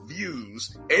news,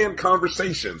 views, and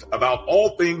conversations about all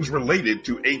things related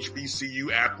to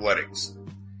HBCU athletics.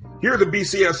 Here are the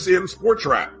BCSN Sports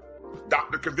Wrap,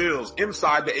 Dr. Cavill's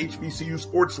Inside the HBCU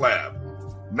Sports Lab,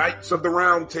 Knights of the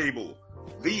Round Table,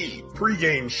 The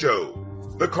Pregame Show,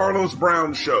 The Carlos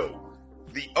Brown Show,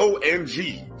 The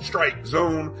ONG Strike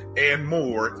Zone, and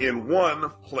more in one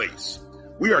place.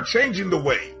 We are changing the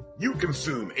way you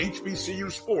consume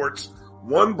HBCU sports,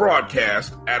 one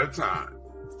broadcast at a time.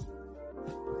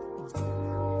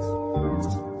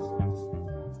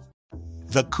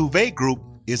 The Cuvée Group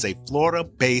is a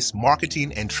Florida-based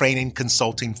marketing and training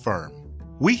consulting firm.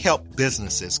 We help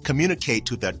businesses communicate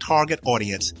to their target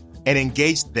audience and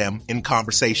engage them in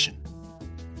conversation.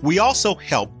 We also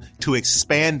help to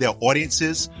expand their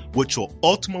audiences, which will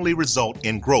ultimately result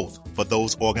in growth for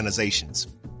those organizations.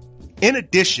 In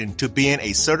addition to being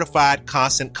a certified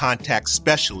constant contact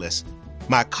specialist,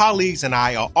 my colleagues and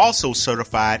I are also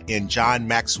certified in John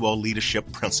Maxwell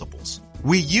Leadership Principles.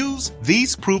 We use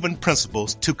these proven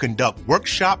principles to conduct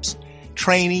workshops,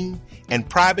 training, and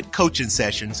private coaching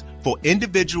sessions for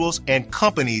individuals and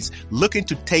companies looking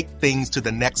to take things to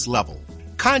the next level.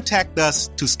 Contact us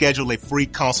to schedule a free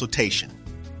consultation.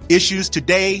 Issues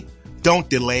today, don't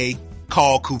delay,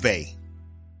 call Cuvée.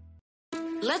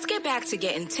 Let's get back to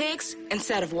getting ticks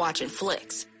instead of watching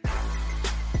flicks.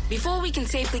 Before we can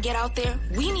safely get out there,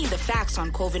 we need the facts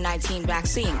on COVID-19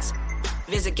 vaccines.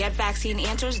 Visit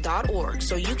GetVaccineAnswers.org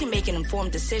so you can make an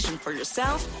informed decision for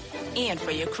yourself and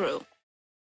for your crew.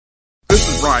 This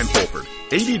is Brian Fulford.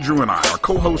 AD Drew and I are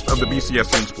co-hosts of the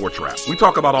BCSN Sports Wrap. We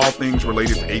talk about all things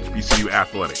related to HBCU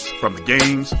athletics. From the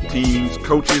games, teams,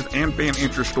 coaches, and fan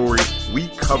interest stories, we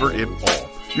cover it all.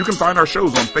 You can find our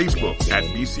shows on Facebook at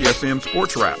BCSN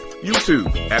Sports Wrap,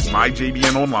 YouTube at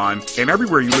MyJBN Online, and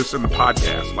everywhere you listen to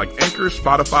podcasts like Anchor,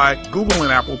 Spotify, Google,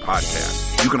 and Apple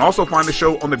Podcasts. You can also find the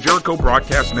show on the Jericho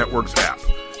Broadcast Network's app.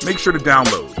 Make sure to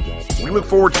download. We look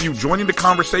forward to you joining the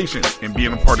conversation and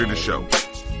being a part of the show.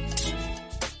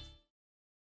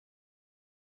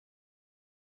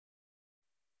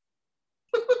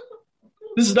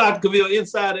 This is Dr. Cavill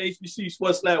inside the HBCU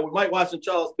Sports Lab with Mike Washington,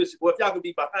 Charles Bishop. Well, if y'all could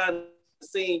be behind the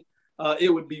scene,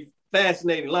 it would be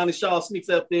fascinating. Lonnie Shaw sneaks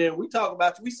up there, and we talk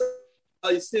about you. We saw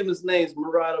Simmons' name's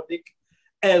Murado Dick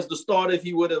as the starter. If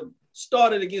he would have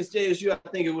started against JSU, I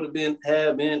think it would have been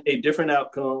a different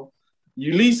outcome.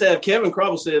 You at least have Kevin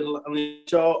Crawford said Lonnie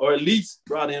Shaw, or at least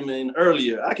brought him in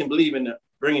earlier. I can believe in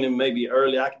bringing him maybe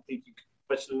early. I can think you can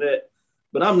question that,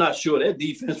 but I'm not sure. That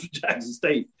defense for Jackson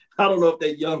State, I don't know if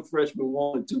that young freshman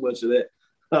wanted too much of that.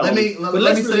 Let me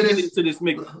say this. To this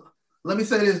mix. Let me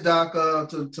say this, Doc,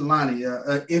 to Lonnie.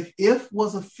 If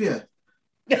was a fifth,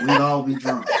 we'd all be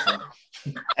drunk. So.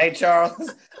 Hey,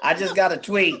 Charles, I just got a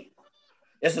tweet.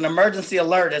 It's an emergency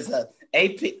alert. It's a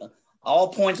AP all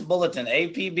points bulletin,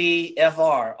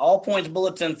 APBFR, all points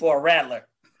bulletin for a Rattler.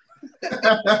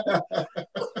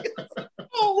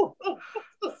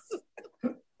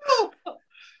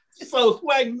 So,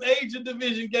 SWAC major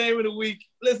division game of the week.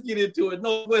 Let's get into it.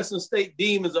 Northwestern State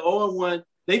Demons are 0-1.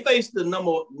 They faced the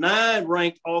number 9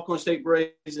 ranked Alcorn State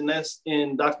Braves, and that's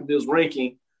in Dr. Bill's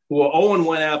ranking, who are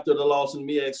 0-1 after the loss in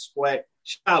MEAC SWAC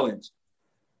Challenge.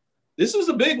 This is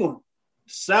a big one.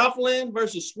 Southland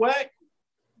versus SWAC.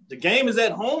 The game is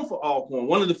at home for Alcorn.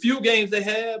 One of the few games they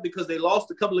have because they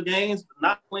lost a couple of games, but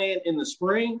not playing in the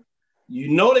spring. You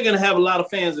know they're going to have a lot of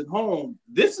fans at home.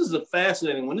 This is a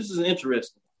fascinating one. This is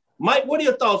interesting. Mike, what are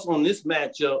your thoughts on this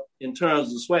matchup in terms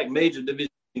of the SWAC major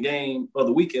division game of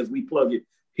the week as we plug it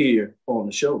here on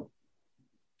the show?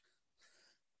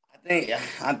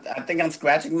 I think I'm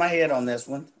scratching my head on this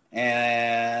one,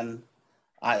 and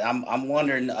I'm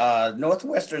wondering,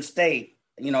 Northwestern State,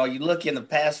 you know, you look in the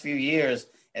past few years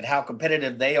at how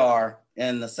competitive they are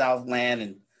in the Southland,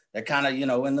 and they're kind of, you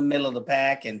know, in the middle of the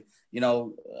pack. And, you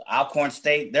know, Alcorn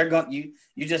State, they're going,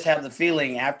 you just have the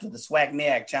feeling after the SWAC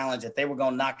MEAC Challenge that they were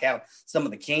going to knock out some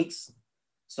of the kinks.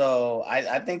 So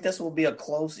I think this will be a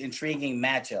close, intriguing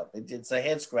matchup. It's a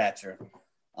head scratcher.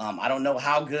 I don't know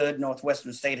how good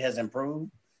Northwestern State has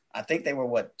improved. I think they were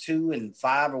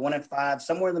 2-5 or 1-5,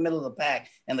 somewhere in the middle of the pack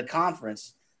in the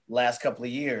conference last couple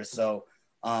of years. So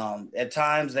at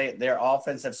times their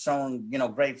offense have shown, you know,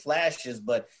 great flashes,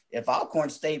 but if Alcorn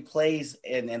State plays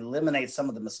and eliminates some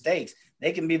of the mistakes,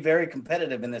 they can be very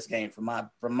competitive in this game from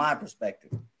my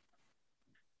perspective.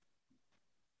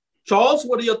 Charles,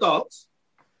 what are your thoughts?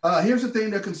 Here's the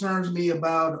thing that concerns me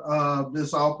about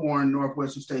this Alcorn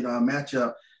Northwestern State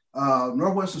matchup.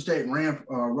 Northwestern State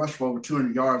rushed for over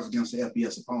 200 yards against the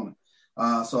FBS opponent.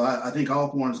 So I think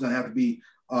Alcorn is going to have to be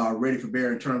ready for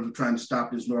bear in terms of trying to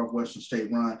stop this Northwestern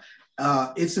State run.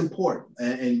 It's important,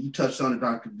 and you touched on it,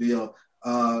 Dr. Bill.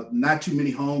 Not too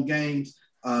many home games.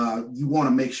 You want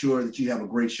to make sure that you have a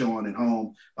great showing at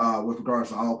home with regards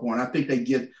to Alcorn. I think they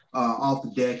get off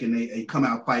the deck and they come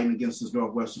out fighting against this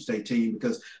Northwestern State team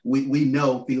because we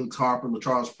know Felix Harper,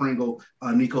 LaCharles Pringle,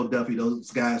 Nico Duffy,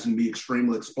 those guys can be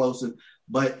extremely explosive.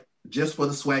 But just for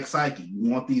the SWAC psyche, you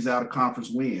want these out-of-conference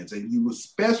wins, and you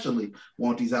especially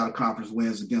want these out-of-conference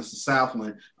wins against the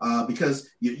Southland because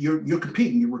you're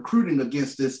competing, you're recruiting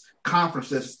against this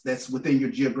conference that's within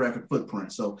your geographic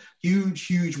footprint. So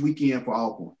huge weekend for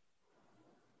Alcorn.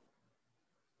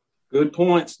 Good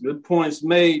points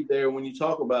made there when you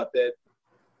talk about that.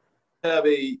 Have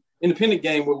a independent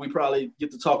game where we probably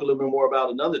get to talk a little bit more about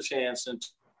another chance in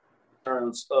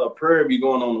terms of Prairie View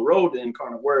going on the road to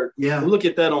Incarnate Word. Yeah. We'll look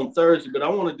at that on Thursday, but I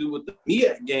want to do with the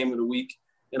MEAC game of the week.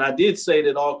 And I did say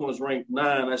that Alcorn is ranked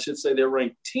 9. I should say they're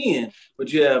ranked 10,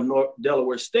 but you have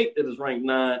Delaware State that is ranked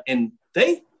 9, and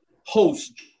they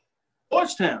host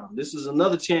Georgetown. This is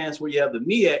another chance where you have the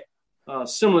MEAC,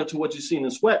 similar to what you've seen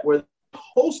in SWAC, where they're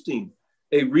hosting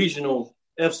a regional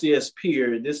FCS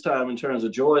peer, this time in terms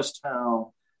of Georgetown,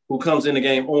 who comes in the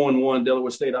game 0-1.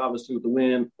 Delaware State, obviously, with the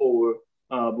win over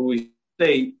Bowie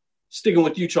State. Sticking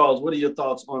with you, Charles, what are your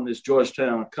thoughts on this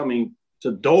Georgetown coming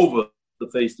to Dover to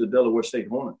face the Delaware State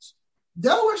Hornets?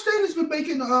 Delaware State has been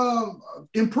making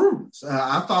improvements.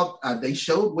 I thought they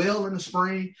showed well in the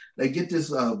spring. They get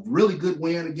this really good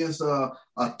win against a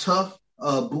tough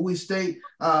Bowie State.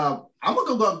 I'm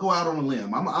gonna go out on a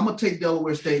limb. I'm gonna take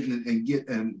Delaware State and get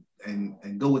and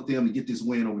go with them and get this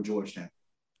win over Georgetown.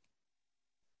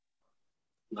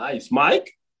 Nice,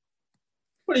 Mike.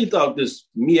 What do you thought this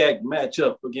MEAC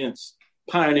matchup against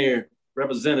Pioneer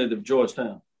representative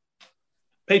Georgetown?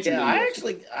 Yeah, I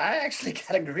actually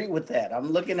gotta agree with that.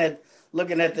 I'm looking at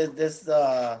this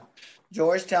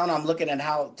Georgetown. I'm looking at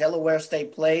how Delaware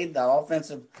State played, the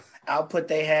offensive output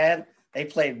they had. They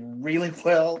played really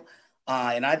well,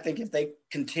 and I think if they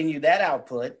continue that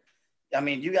output,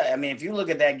 if you look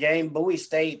at that game, Bowie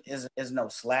State is no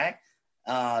slack.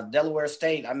 Delaware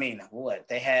State,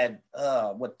 they had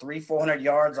 300-400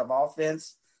 yards of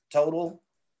offense total,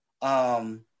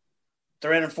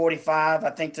 345, I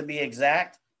think, to be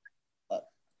exact.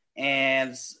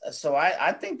 And so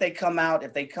I think they come out,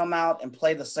 if they come out and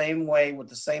play the same way with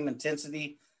the same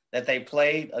intensity that they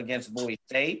played against Bowie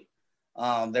State.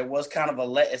 There was kind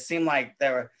of it seemed like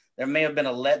there may have been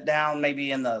a letdown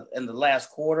maybe in the last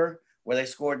quarter where they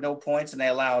scored no points and they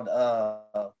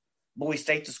allowed Bowie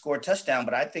State to score a touchdown.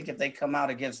 But I think if they come out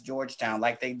against Georgetown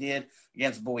like they did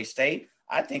against Bowie State,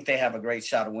 I think they have a great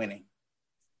shot of winning.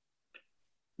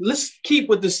 Let's keep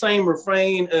with the same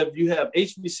refrain of you have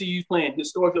HBCUs playing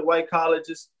historically white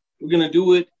colleges. We're going to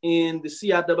do it in the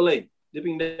CIAA,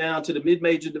 dipping down to the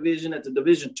mid-major division at the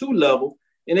Division II level.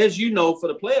 And as you know, for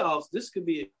the playoffs, this could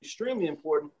be extremely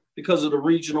important because of the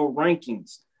regional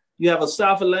rankings. You have a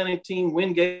South Atlantic team,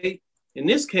 Wingate. In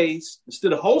this case,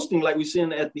 instead of hosting like we've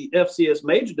seen at the FCS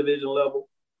major division level,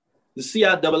 the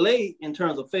CIAA, in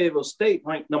terms of Fayetteville State,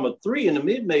 ranked number 3 in the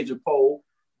mid-major poll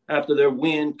after their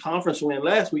conference win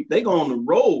last week. They go on the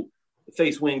road to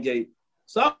face Wingate.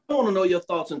 So I want to know your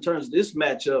thoughts in terms of this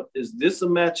matchup. Is this a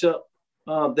matchup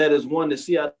that is one that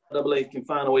CIAA can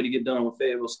find a way to get done with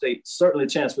Fayetteville State? Certainly a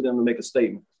chance for them to make a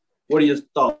statement. What are your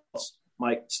thoughts,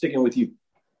 Mike? Sticking with you.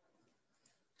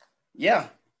 Yeah,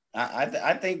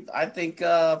 I think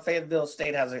Fayetteville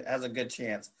State has a good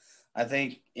chance. I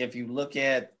think if you look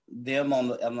at them on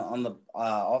the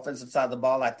offensive side of the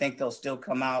ball, I think they'll still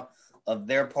come out of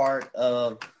their part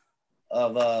of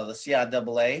the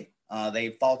CIAA. They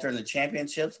falter in the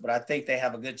championships, but I think they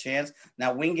have a good chance.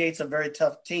 Now, Wingate's a very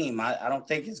tough team. I don't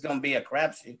think it's going to be a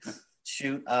crapshoot.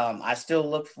 I still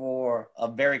look for a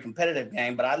very competitive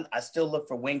game, but I still look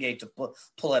for Wingate to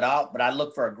pull it out, but I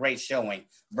look for a great showing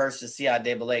versus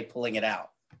CIAA pulling it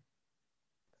out.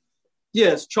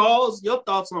 Yes, Charles, your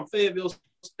thoughts on Fayetteville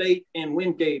State and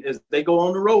Wingate as they go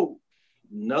on the road?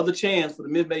 Another chance for the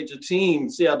mid-major team,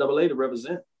 CIAA, to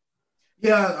represent.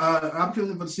 Yeah,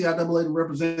 opportunity for the CIAA to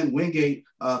represent. Wingate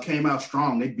came out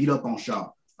strong. They beat up on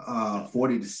Shaw,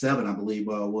 40-7, I believe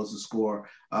was the score.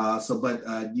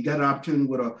 But you got an opportunity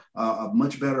with a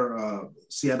much better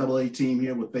CIAA team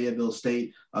here with Fayetteville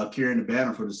State carrying the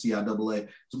banner for the CIAA.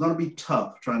 It's going to be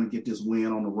tough trying to get this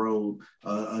win on the road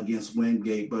against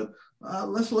Wingate, but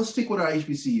let's stick with our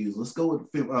HBCUs. Let's go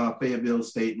with Fayetteville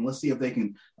State, and let's see if they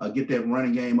can get that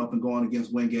running game up and going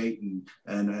against Wingate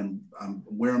and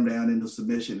wear them down into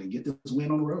submission and get this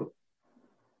win on the road.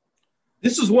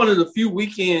 This is one of the few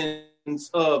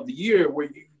weekends of the year where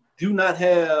you do not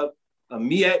have a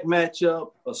MEAC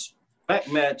matchup, a SWAC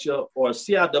matchup, or a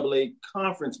CIAA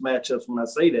conference matchups when I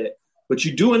say that, but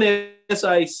you do in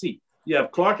SIAC. You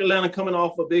have Clark Atlanta coming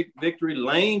off a big victory.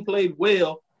 Lane played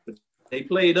well, but they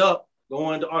played up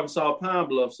going to Arkansas Pine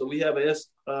Bluff. So we have a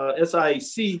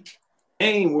SIAC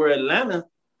game where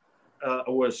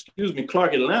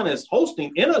Clark Atlanta is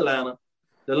hosting in Atlanta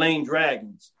the Lane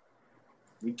Dragons.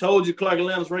 We told you Clark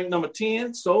Atlanta's ranked number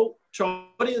 10. So, Charles,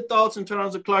 what are your thoughts in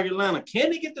terms of Clark Atlanta? Can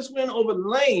they get this win over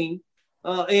Lane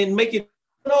and make it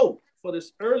for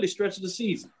this early stretch of the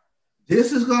season?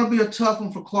 This is going to be a tough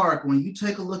one for Clark. When you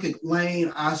take a look at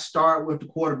Lane, I start with the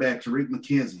quarterback, Tariq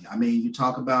McKenzie. I mean, you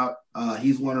talk about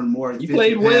he's one of the more. He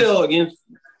played well against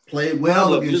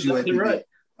you at the right.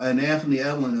 And Anthony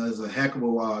Evelyn is a heck of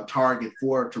a target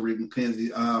for Tariq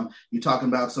McKenzie. You're talking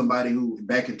about somebody who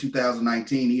back in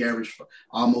 2019, he averaged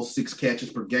almost 6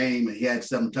 catches per game, and he had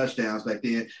 7 touchdowns back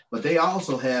then. But they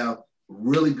also have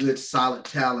really good, solid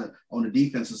talent on the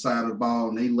defensive side of the ball,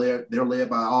 and they're led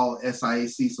by all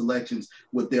SIAC selections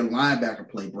with their linebacker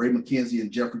play, Bray McKenzie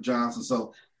and Jeffrey Johnson.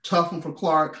 So tough one for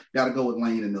Clark. Got to go with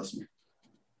Lane and Nelson.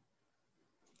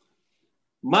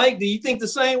 Mike, do you think the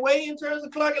same way in terms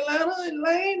of Clark Atlanta and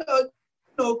Lane?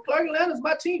 Clark Atlanta is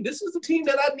my team. This is the team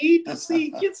that I need to see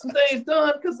get some things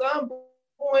done because I'm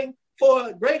going for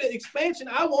a greater expansion.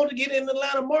 I want to get in the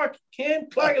Atlanta market. Can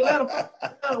Clark Atlanta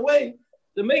find a way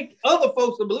to make other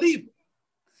folks a believer?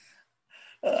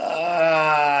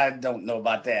 I don't know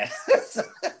about that.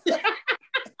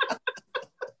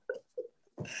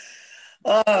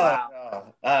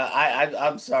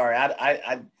 I'm sorry.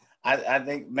 I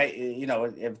think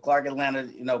if Clark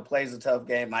Atlanta plays a tough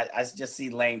game, I just see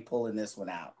Lane pulling this one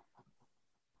out.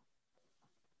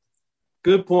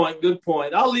 Good point.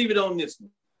 I'll leave it on this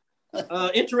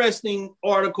one. Interesting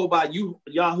article by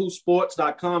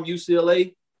YahooSports.com,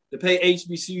 UCLA. To pay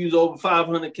HBCUs over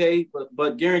 $500K,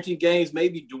 but guaranteed games may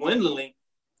be dwindling.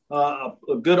 A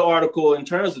good article in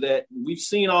terms of that. We've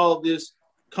seen all of this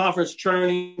conference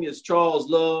churning, as Charles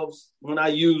loves when I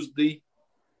use the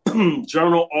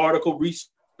journal article, research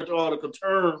article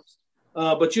terms.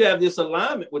 But you have this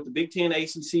alignment with the Big Ten,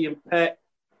 ACC, and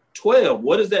Pac-12.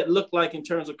 What does that look like in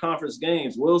terms of conference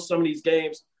games? Will some of these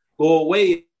games go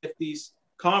away if these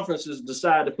conferences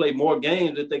decide to play more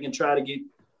games that they can try to get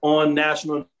on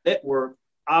national network,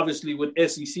 obviously with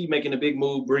SEC making a big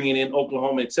move, bringing in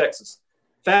Oklahoma and Texas.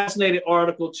 Fascinating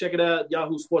article. Check it out,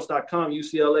 yahoosports.com.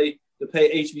 UCLA to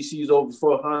pay HBCUs over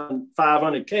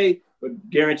 $500K, but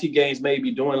guaranteed gains may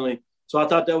be dwindling. So I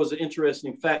thought that was an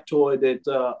interesting factoid that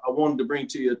I wanted to bring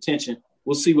to your attention.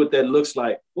 We'll see what that looks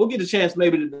like. We'll get a chance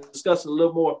maybe to discuss a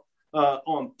little more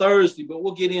on Thursday, but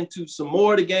we'll get into some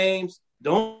more of the games.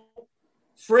 Don't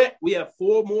fret. We have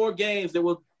 4 more games that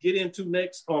we'll get into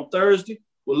next on Thursday.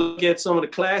 We'll look at some of the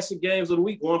classic games of the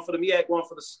week, one for the MEAC, one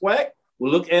for the SWAC.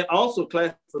 We'll look at also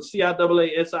class for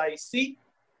CIAA, SIAC.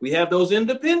 We have those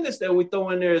independents that we throw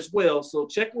in there as well. So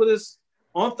check with us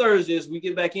on Thursday as we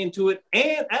get back into it.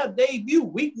 And our debut,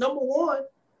 week number 1.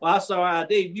 Well, I saw our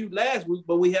debut last week,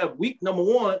 but we have week number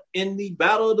 1 in the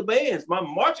Battle of the Bands, my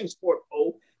marching sport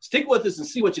poll. Stick with us and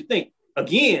see what you think.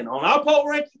 Again, on our poll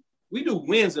ranking, we do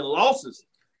wins and losses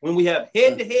when we have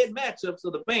head-to-head matchups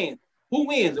of the bands. Who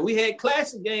wins? And we had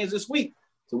classic games this week.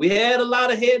 So we had a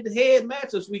lot of head-to-head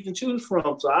matchups we can choose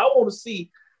from. So I want to see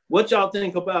what y'all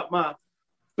think about my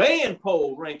band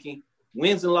poll ranking,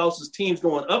 wins and losses, teams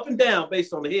going up and down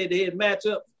based on the head-to-head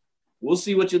matchup. We'll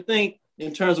see what you think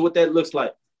in terms of what that looks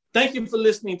like. Thank you for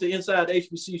listening to Inside the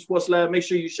HBCU Sports Lab. Make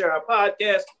sure you share our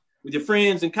podcast with your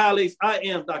friends and colleagues. I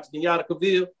am Dr. Kenyatta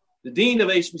Cavill, the Dean of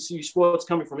HBCU Sports,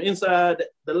 coming from inside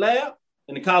the lab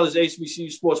in the College of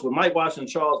HBCU Sports with Mike Washington and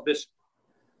Charles Bishop.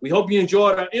 We hope you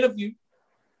enjoyed our interview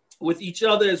with each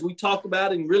other as we talked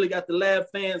about it and really got the lab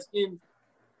fans in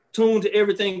tune to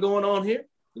everything going on here.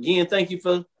 Again, thank you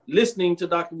for listening to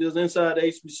Dr. Bill's Inside the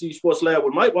HBCU Sports Lab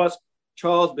with Mike Washington,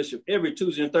 Charles Bishop, every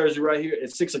Tuesday and Thursday right here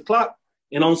at 6 o'clock.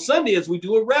 And on Sunday, as we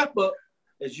do a wrap-up,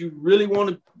 as you really want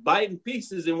to bite in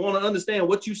pieces and want to understand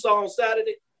what you saw on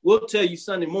Saturday, we'll tell you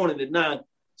Sunday morning at 9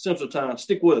 Central Time.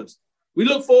 Stick with us. We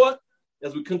look forward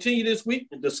as we continue this week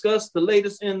and discuss the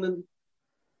latest in the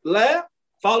lab.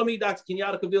 Follow me, Dr.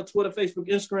 Kenyatta Cavill, Twitter, Facebook,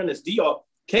 Instagram. That's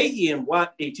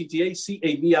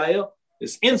DrKenyattaCavill.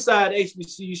 It's Inside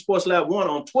HBCU Sports Lab 1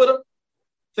 on Twitter,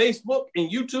 Facebook, and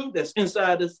YouTube. That's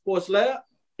Inside the Sports Lab,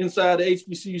 Inside the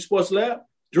HBCU Sports Lab.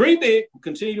 Dream big. We'll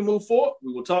continue to move forward.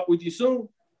 We will talk with you soon.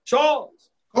 Charles.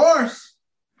 Of course.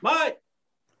 Mike.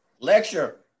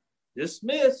 Lecture.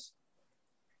 Dismiss.